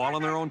 Ball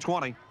on their own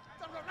 20.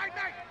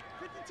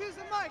 52's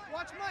the mic.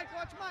 Watch Mike.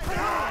 Watch Mike.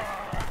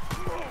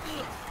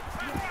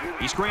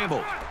 He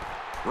scrambles.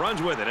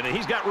 Runs with it, and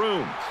he's got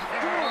room.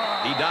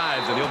 He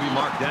dives, and he'll be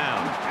marked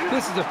down.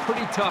 This is a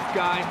pretty tough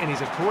guy, and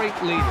he's a great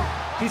leader.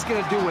 He's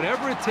going to do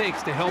whatever it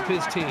takes to help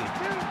his team.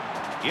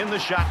 In the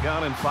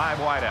shotgun and 5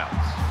 wideouts.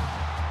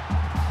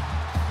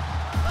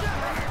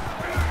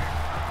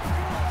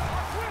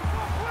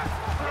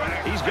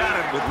 He's got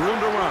it with room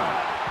to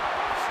run.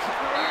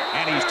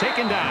 And he's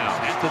taken down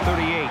at the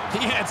 38.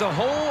 He adds a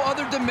whole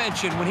other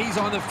dimension when he's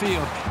on the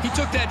field. He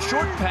took that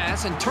short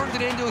pass and turned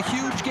it into a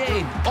huge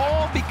gain,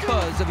 all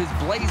because of his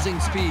blazing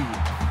speed.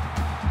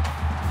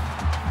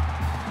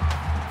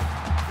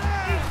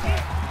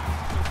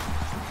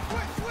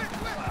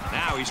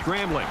 Now he's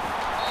scrambling.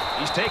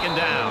 He's taken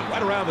down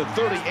right around the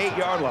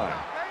 38-yard line.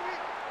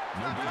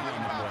 No big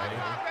on the play.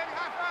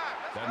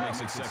 That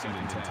makes it second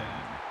and 10.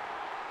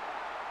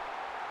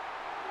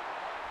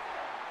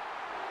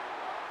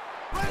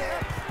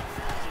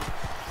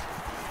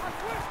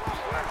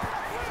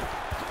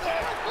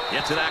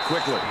 Gets it out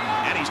quickly,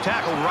 and he's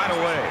tackled right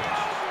away.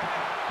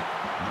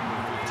 Number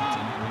 15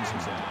 brings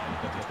him down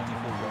at the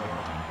 24-yard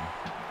line.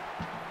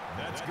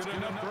 That's good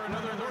enough for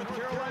another North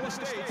Carolina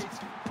State.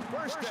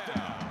 First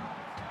down.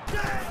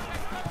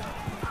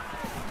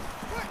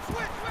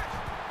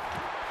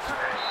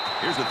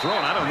 Here's the throw,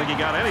 and I don't think he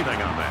got anything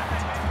on that.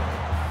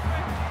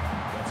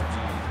 That's a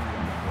gain of 3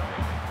 on the play.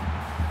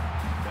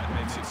 That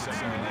makes it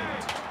second and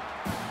 8.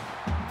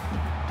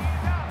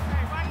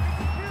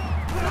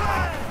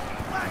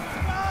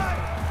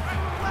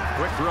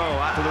 Quick throw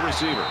out to the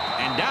receiver,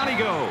 and down he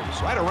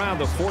goes, right around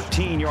the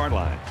 14-yard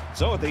line.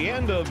 So at the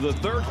end of the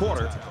third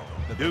quarter,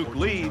 Duke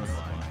leads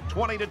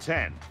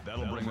 20-10.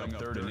 That'll bring up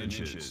third and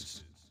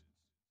inches.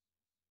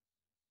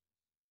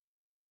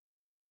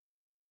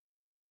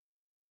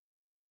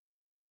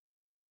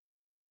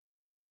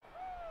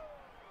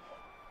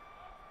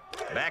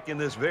 Back in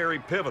this very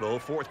pivotal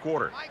fourth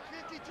quarter. Mike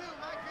 52,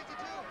 Mike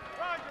 52.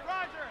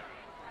 Roger.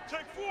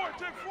 Take 4.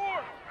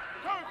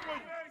 Coming for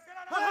you.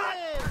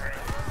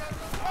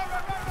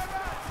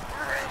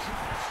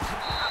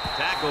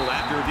 Tackled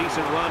after a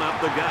decent run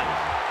up the gut.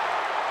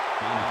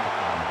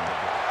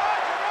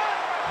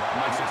 That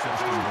makes it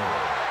 1st and goal.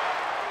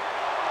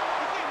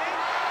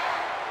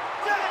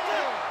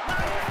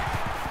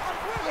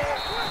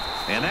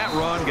 And that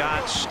run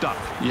got stuck.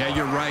 Yeah,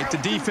 you're right. The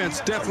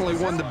defense definitely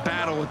won the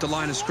battle at the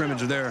line of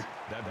scrimmage there.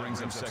 That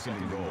brings up 2nd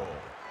and goal.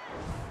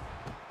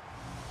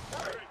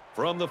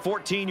 From the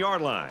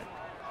 14-yard line.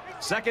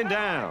 2nd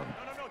down.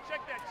 No,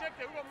 check that.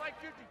 We got Mike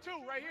 52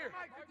 right here.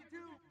 Mike 52.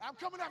 I'm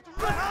coming after you.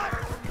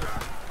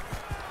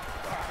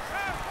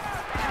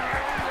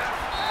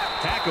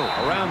 Tackle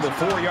around the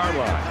 4-yard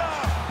line.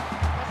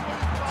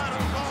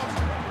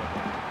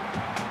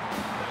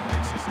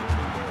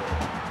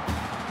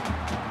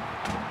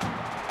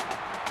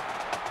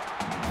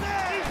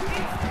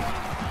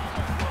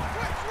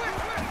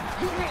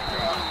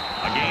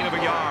 A gain of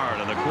a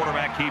yard on the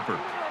quarterback keeper.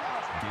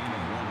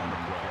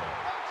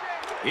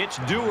 It's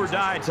do or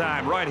die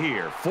time right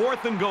here.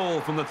 4th and goal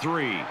from the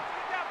 3.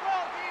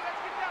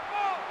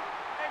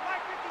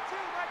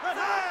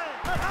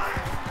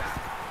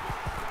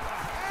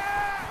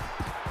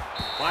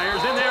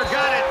 Fires in there,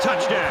 got it,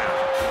 touchdown.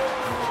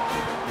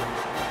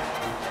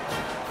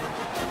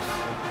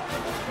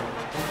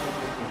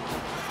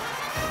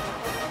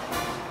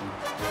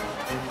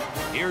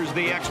 Here's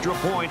the extra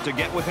point to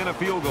get within a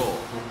field goal.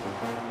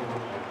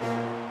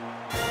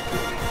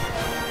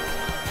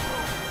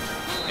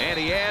 And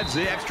he adds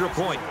the extra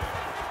point.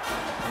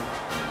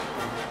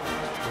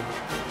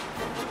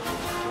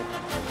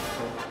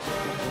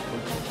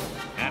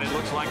 And it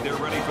looks like they're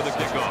ready for the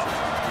kickoff.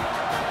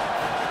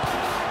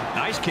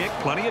 Nice kick,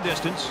 plenty of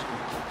distance.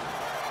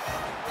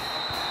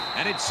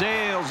 And it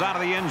sails out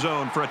of the end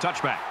zone for a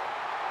touchback.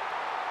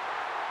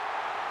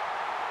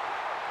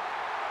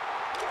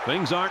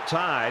 Things aren't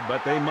tied,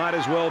 but they might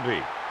as well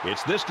be.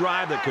 It's this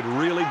drive that could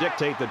really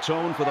dictate the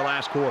tone for the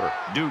last quarter.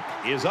 Duke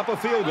is up a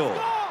field goal.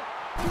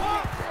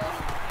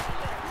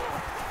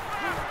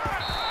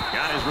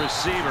 Got his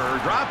receiver,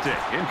 dropped it,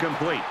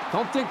 incomplete.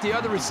 Don't think the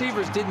other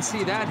receivers didn't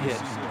see that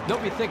hit. They'll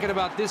be thinking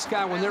about this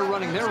guy when they're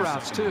running their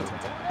routes, too.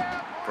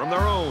 From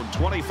their own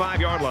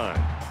 25-yard line.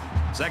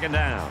 2nd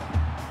down.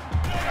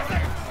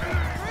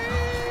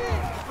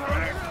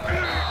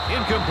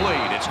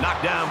 Incomplete. It's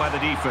knocked down by the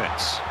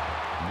defense.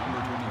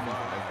 Number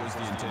 25 was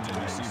the intended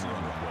receiver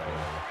on the play.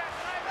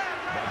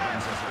 That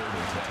brings us 3rd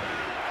and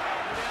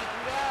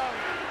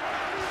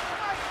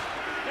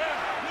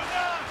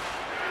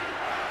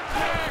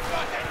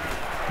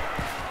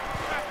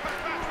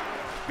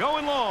 10.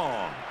 Going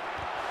long.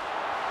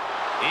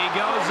 He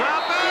goes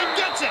up and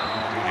gets it.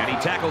 And he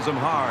tackles him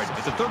hard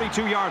at the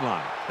 32-yard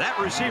line. That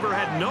receiver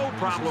had no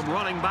problem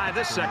running by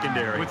this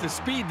secondary. With the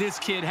speed this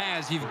kid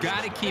has, you've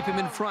got to keep him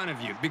in front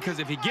of you, because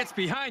if he gets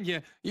behind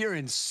you, you're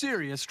in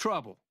serious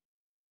trouble.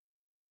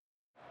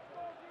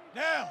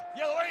 Now,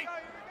 yellow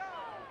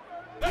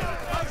 8.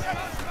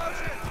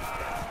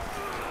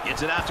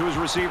 Gets it out to his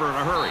receiver in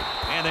a hurry.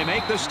 And they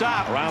make the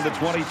stop around the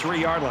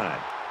 23-yard line.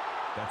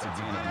 That's a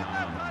gain of 9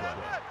 on the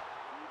play.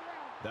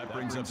 That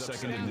brings up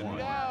 2nd and 1.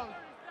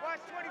 Watch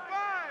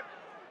 25.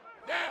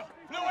 Down.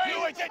 Blue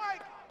 8.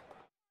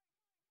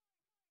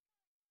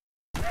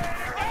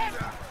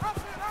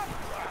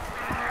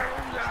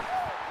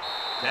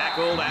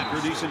 Tackled after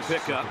a decent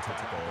pickup.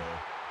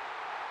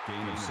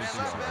 Gain of 6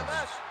 yards.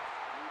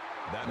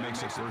 That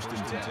makes it 1st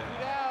and 10.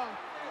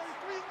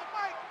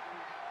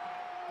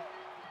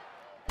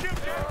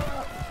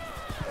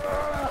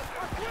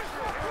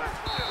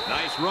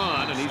 Nice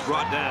run, and he's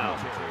brought down.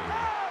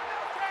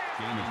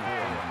 Gain of 4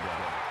 on the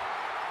play.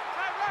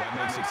 That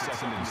makes it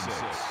 2nd and 6.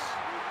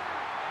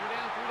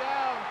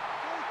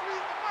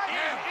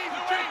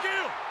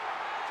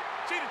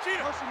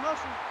 Cheetah.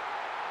 Motion.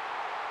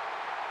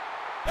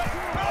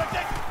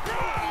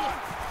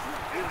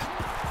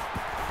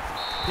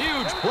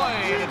 Huge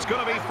play, and it's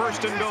going to be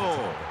 1st and goal.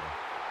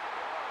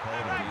 Call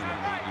it a gain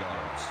of 8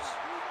 yards.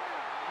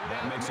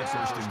 That makes it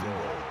 1st and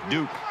goal.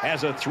 Duke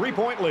has a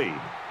 3-point lead.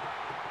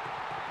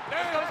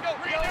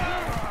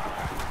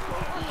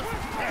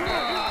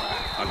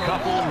 A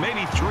couple,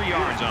 maybe 3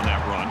 yards on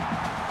that run.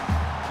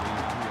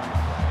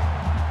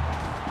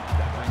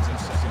 That brings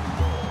us 2nd and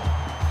goal.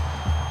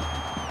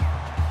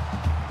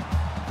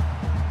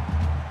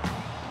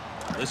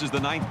 This is the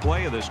 9th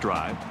play of this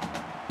drive.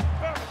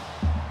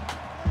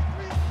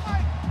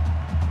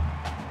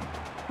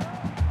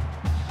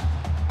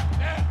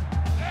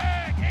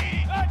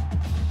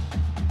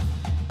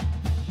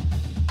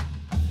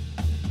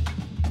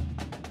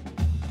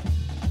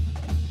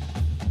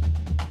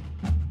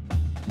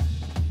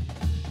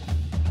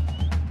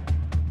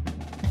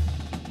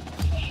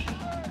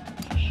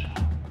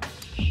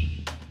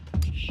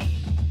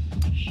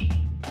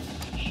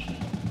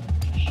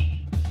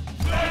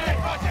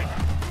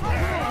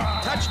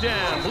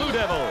 Touchdown, Blue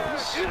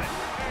Devils.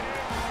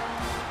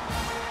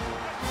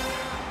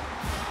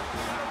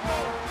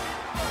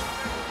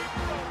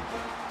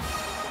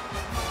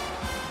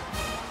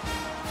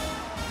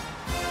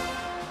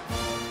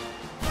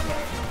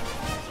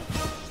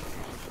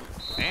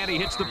 And he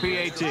hits the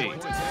PAT.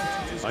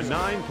 A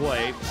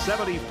 9-play,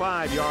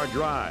 75-yard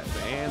drive.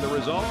 And the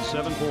result,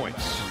 7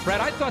 points.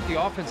 Brad, I thought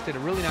the offense did a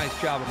really nice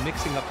job of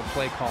mixing up the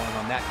play calling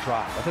on that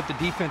drive. I thought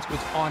the defense was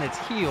on its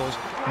heels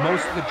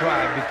most of the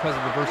drive because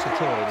of the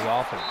versatility of the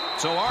offense.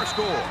 So our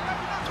score,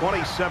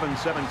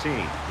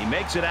 27-17. He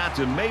makes it out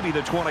to maybe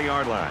the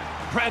 20-yard line.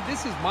 Brad,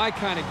 this is my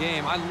kind of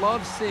game. I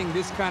love seeing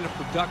this kind of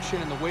production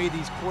and the way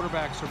these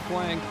quarterbacks are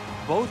playing.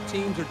 Both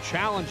teams are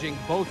challenging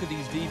both of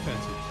these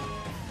defenses.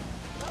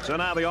 So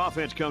now the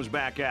offense comes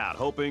back out,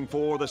 hoping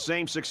for the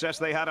same success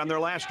they had on their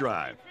last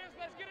drive.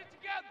 Let's get it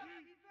together.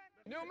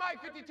 New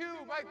Mike 52,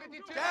 Mike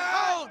 52.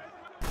 Down!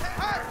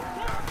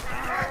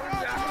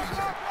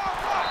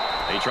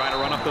 They try to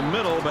run up the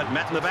middle, but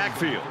met in the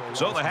backfield.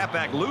 So the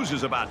halfback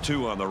loses about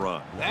 2 on the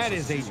run. That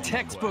is a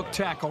textbook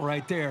tackle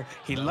right there.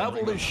 He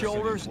leveled his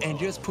shoulders and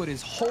just put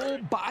his whole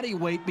body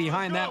weight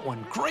behind that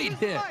one. Great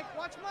hit.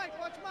 Watch Mike.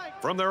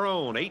 From their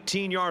own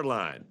 18-yard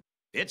line,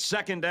 it's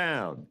second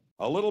down.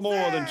 A little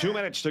more than 2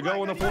 minutes to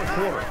go in the fourth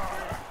quarter.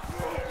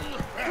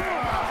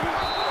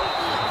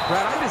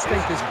 Brad, I just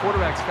think this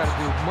quarterback's got to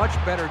do a much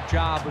better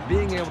job of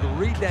being able to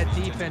read that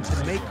defense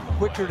and make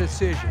quicker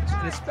decisions.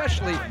 And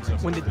especially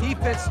when the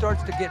defense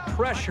starts to get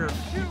pressure,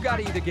 you've got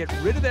to either get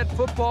rid of that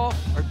football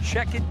or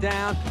check it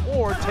down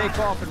or take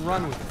off and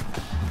run with it.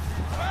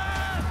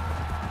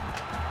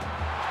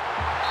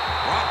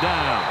 Brought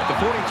down at the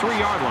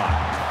 43-yard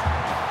line.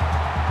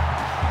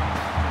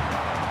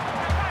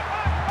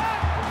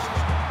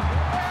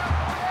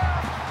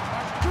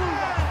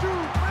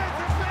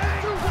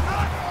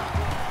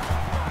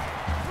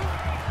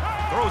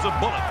 Throws a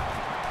bullet.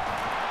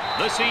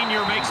 The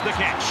senior makes the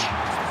catch.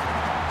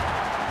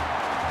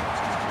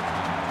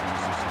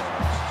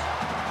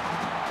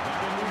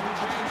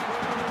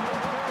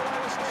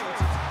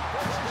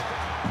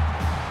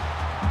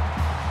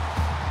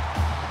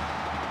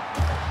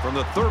 From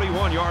the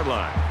 31-yard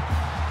line.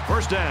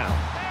 First down.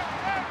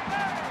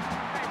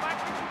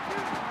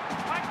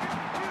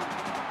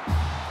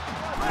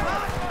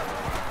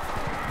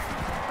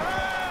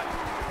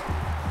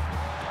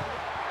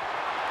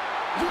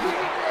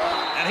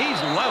 And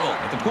he's level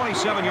at the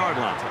 27-yard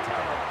line.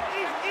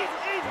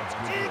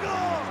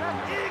 Eagle!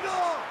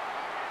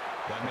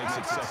 That makes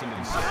it 2nd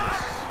and 6.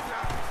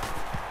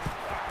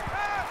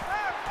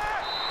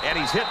 And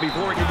he's hit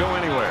before he can go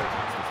anywhere.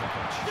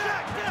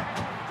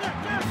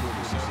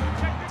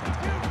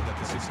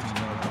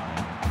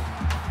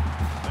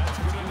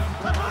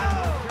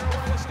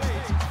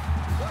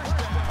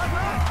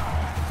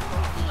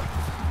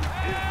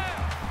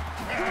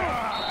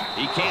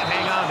 He can't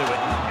hang on to it.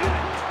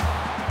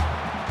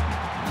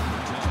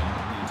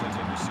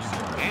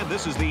 And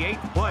this is the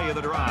 8th play of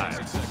the drive.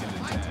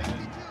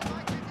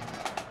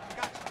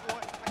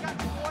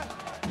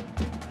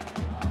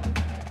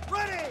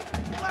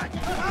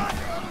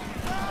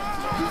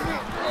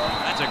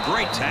 That's a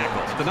great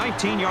tackle at the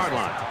 19-yard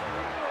line.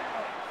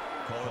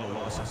 Call it a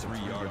loss of 3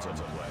 yards on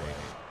the play.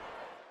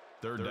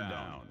 Third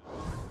down.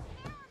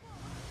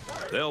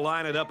 They'll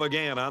line it up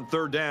again on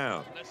third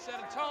down. Let's set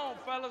a tone,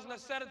 fellas.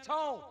 Let's set a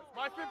tone.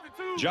 Mike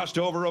 52. Just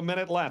over a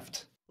minute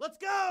left. Let's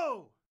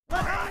go.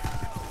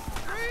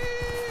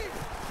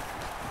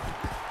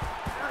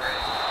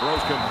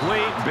 Throws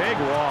complete, big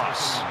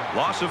loss.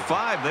 Loss of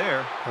 5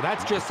 there. Well,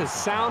 that's just a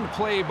sound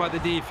play by the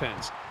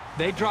defense.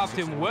 They dropped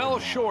him well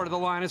short of the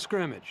line of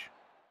scrimmage.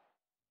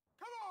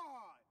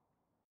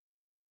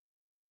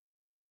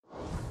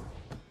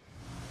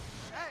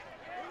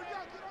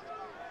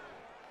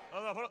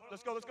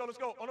 Let's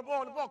go. On the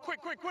ball, quick.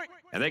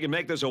 And they can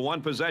make this a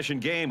one-possession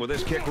game with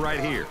this kick right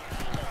here.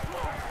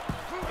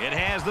 It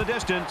has the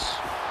distance.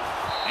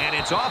 And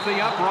it's off the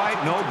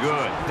upright, no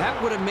good. That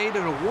would have made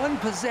it a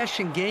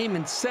one-possession game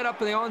and set up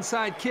the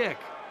onside kick.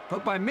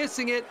 But by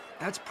missing it,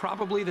 that's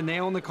probably the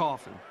nail in the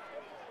coffin.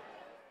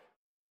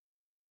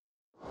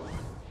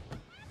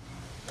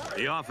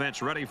 The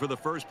offense ready for the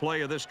first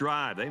play of this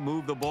drive. They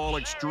moved the ball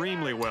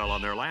extremely well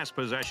on their last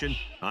possession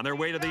on their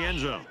way to the end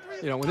zone.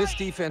 You know, when this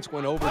defense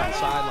went over the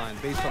sideline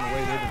based on the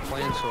way they've been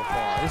playing so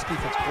far, this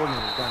defense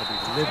coordinator is going to be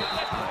livid.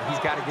 He's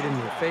got to get in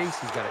their face.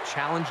 He's got to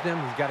challenge them.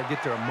 He's got to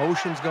get their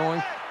emotions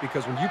going,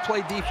 because when you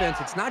play defense,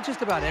 it's not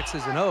just about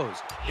X's and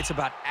O's. It's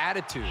about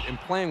attitude and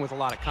playing with a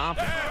lot of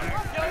confidence.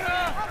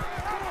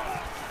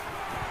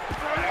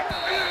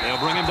 They'll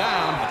bring him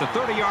down at the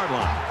 30-yard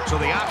line. So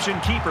the option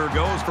keeper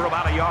goes for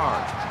about a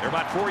yard. They're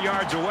about 4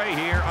 yards away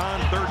here on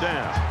third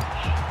down.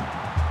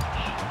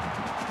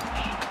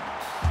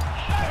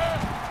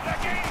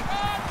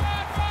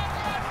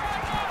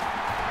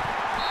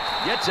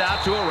 Gets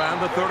out to around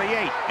the 38,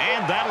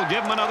 and that'll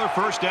give him another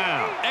first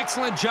down.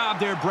 Excellent job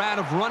there, Brad,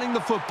 of running the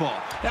football.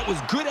 That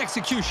was good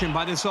execution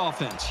by this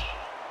offense.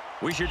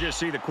 We should just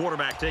see the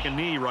quarterback take a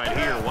knee right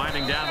here,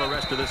 winding down the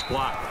rest of this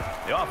clock.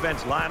 The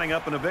offense lining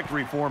up in a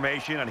victory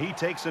formation, and he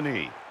takes a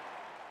knee.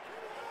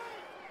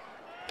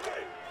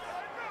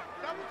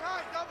 Double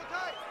tight.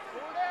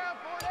 Pull down.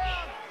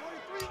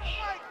 43,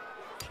 Mike.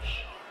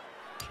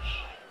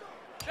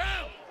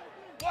 Down.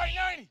 White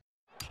 90.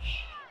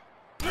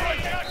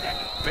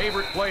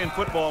 Favorite play in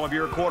football of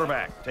your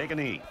quarterback? Take a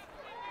knee.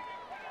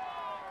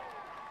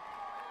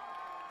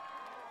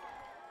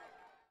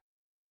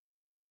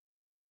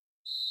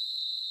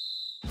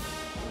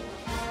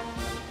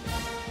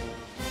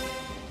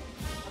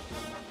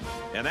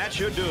 And that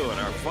should do it.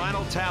 Our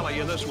final tally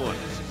in this one,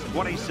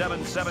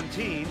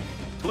 27-17,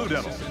 Blue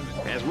Devils.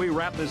 As we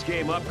wrap this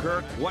game up,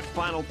 Kirk, what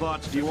final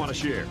thoughts do you want to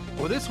share?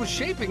 Well, this was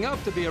shaping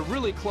up to be a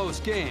really close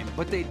game,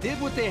 but they did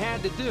what they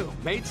had to do,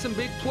 made some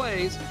big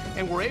plays,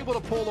 and were able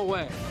to pull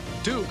away.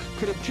 Duke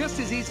could have just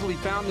as easily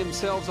found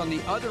themselves on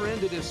the other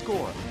end of this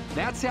score.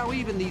 That's how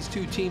even these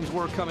two teams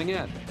were coming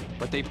in.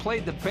 But they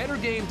played the better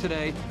game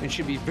today and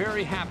should be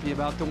very happy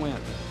about the win.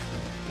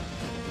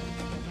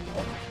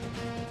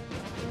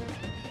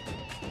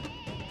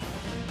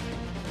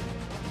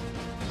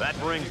 That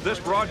brings this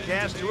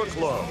broadcast to a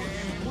close.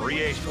 For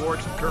EA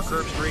Sports and Kirk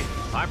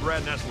Herbstreit, I'm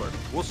Brad Nessler.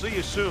 We'll see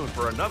you soon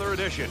for another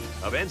edition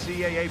of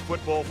NCAA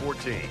Football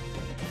 14.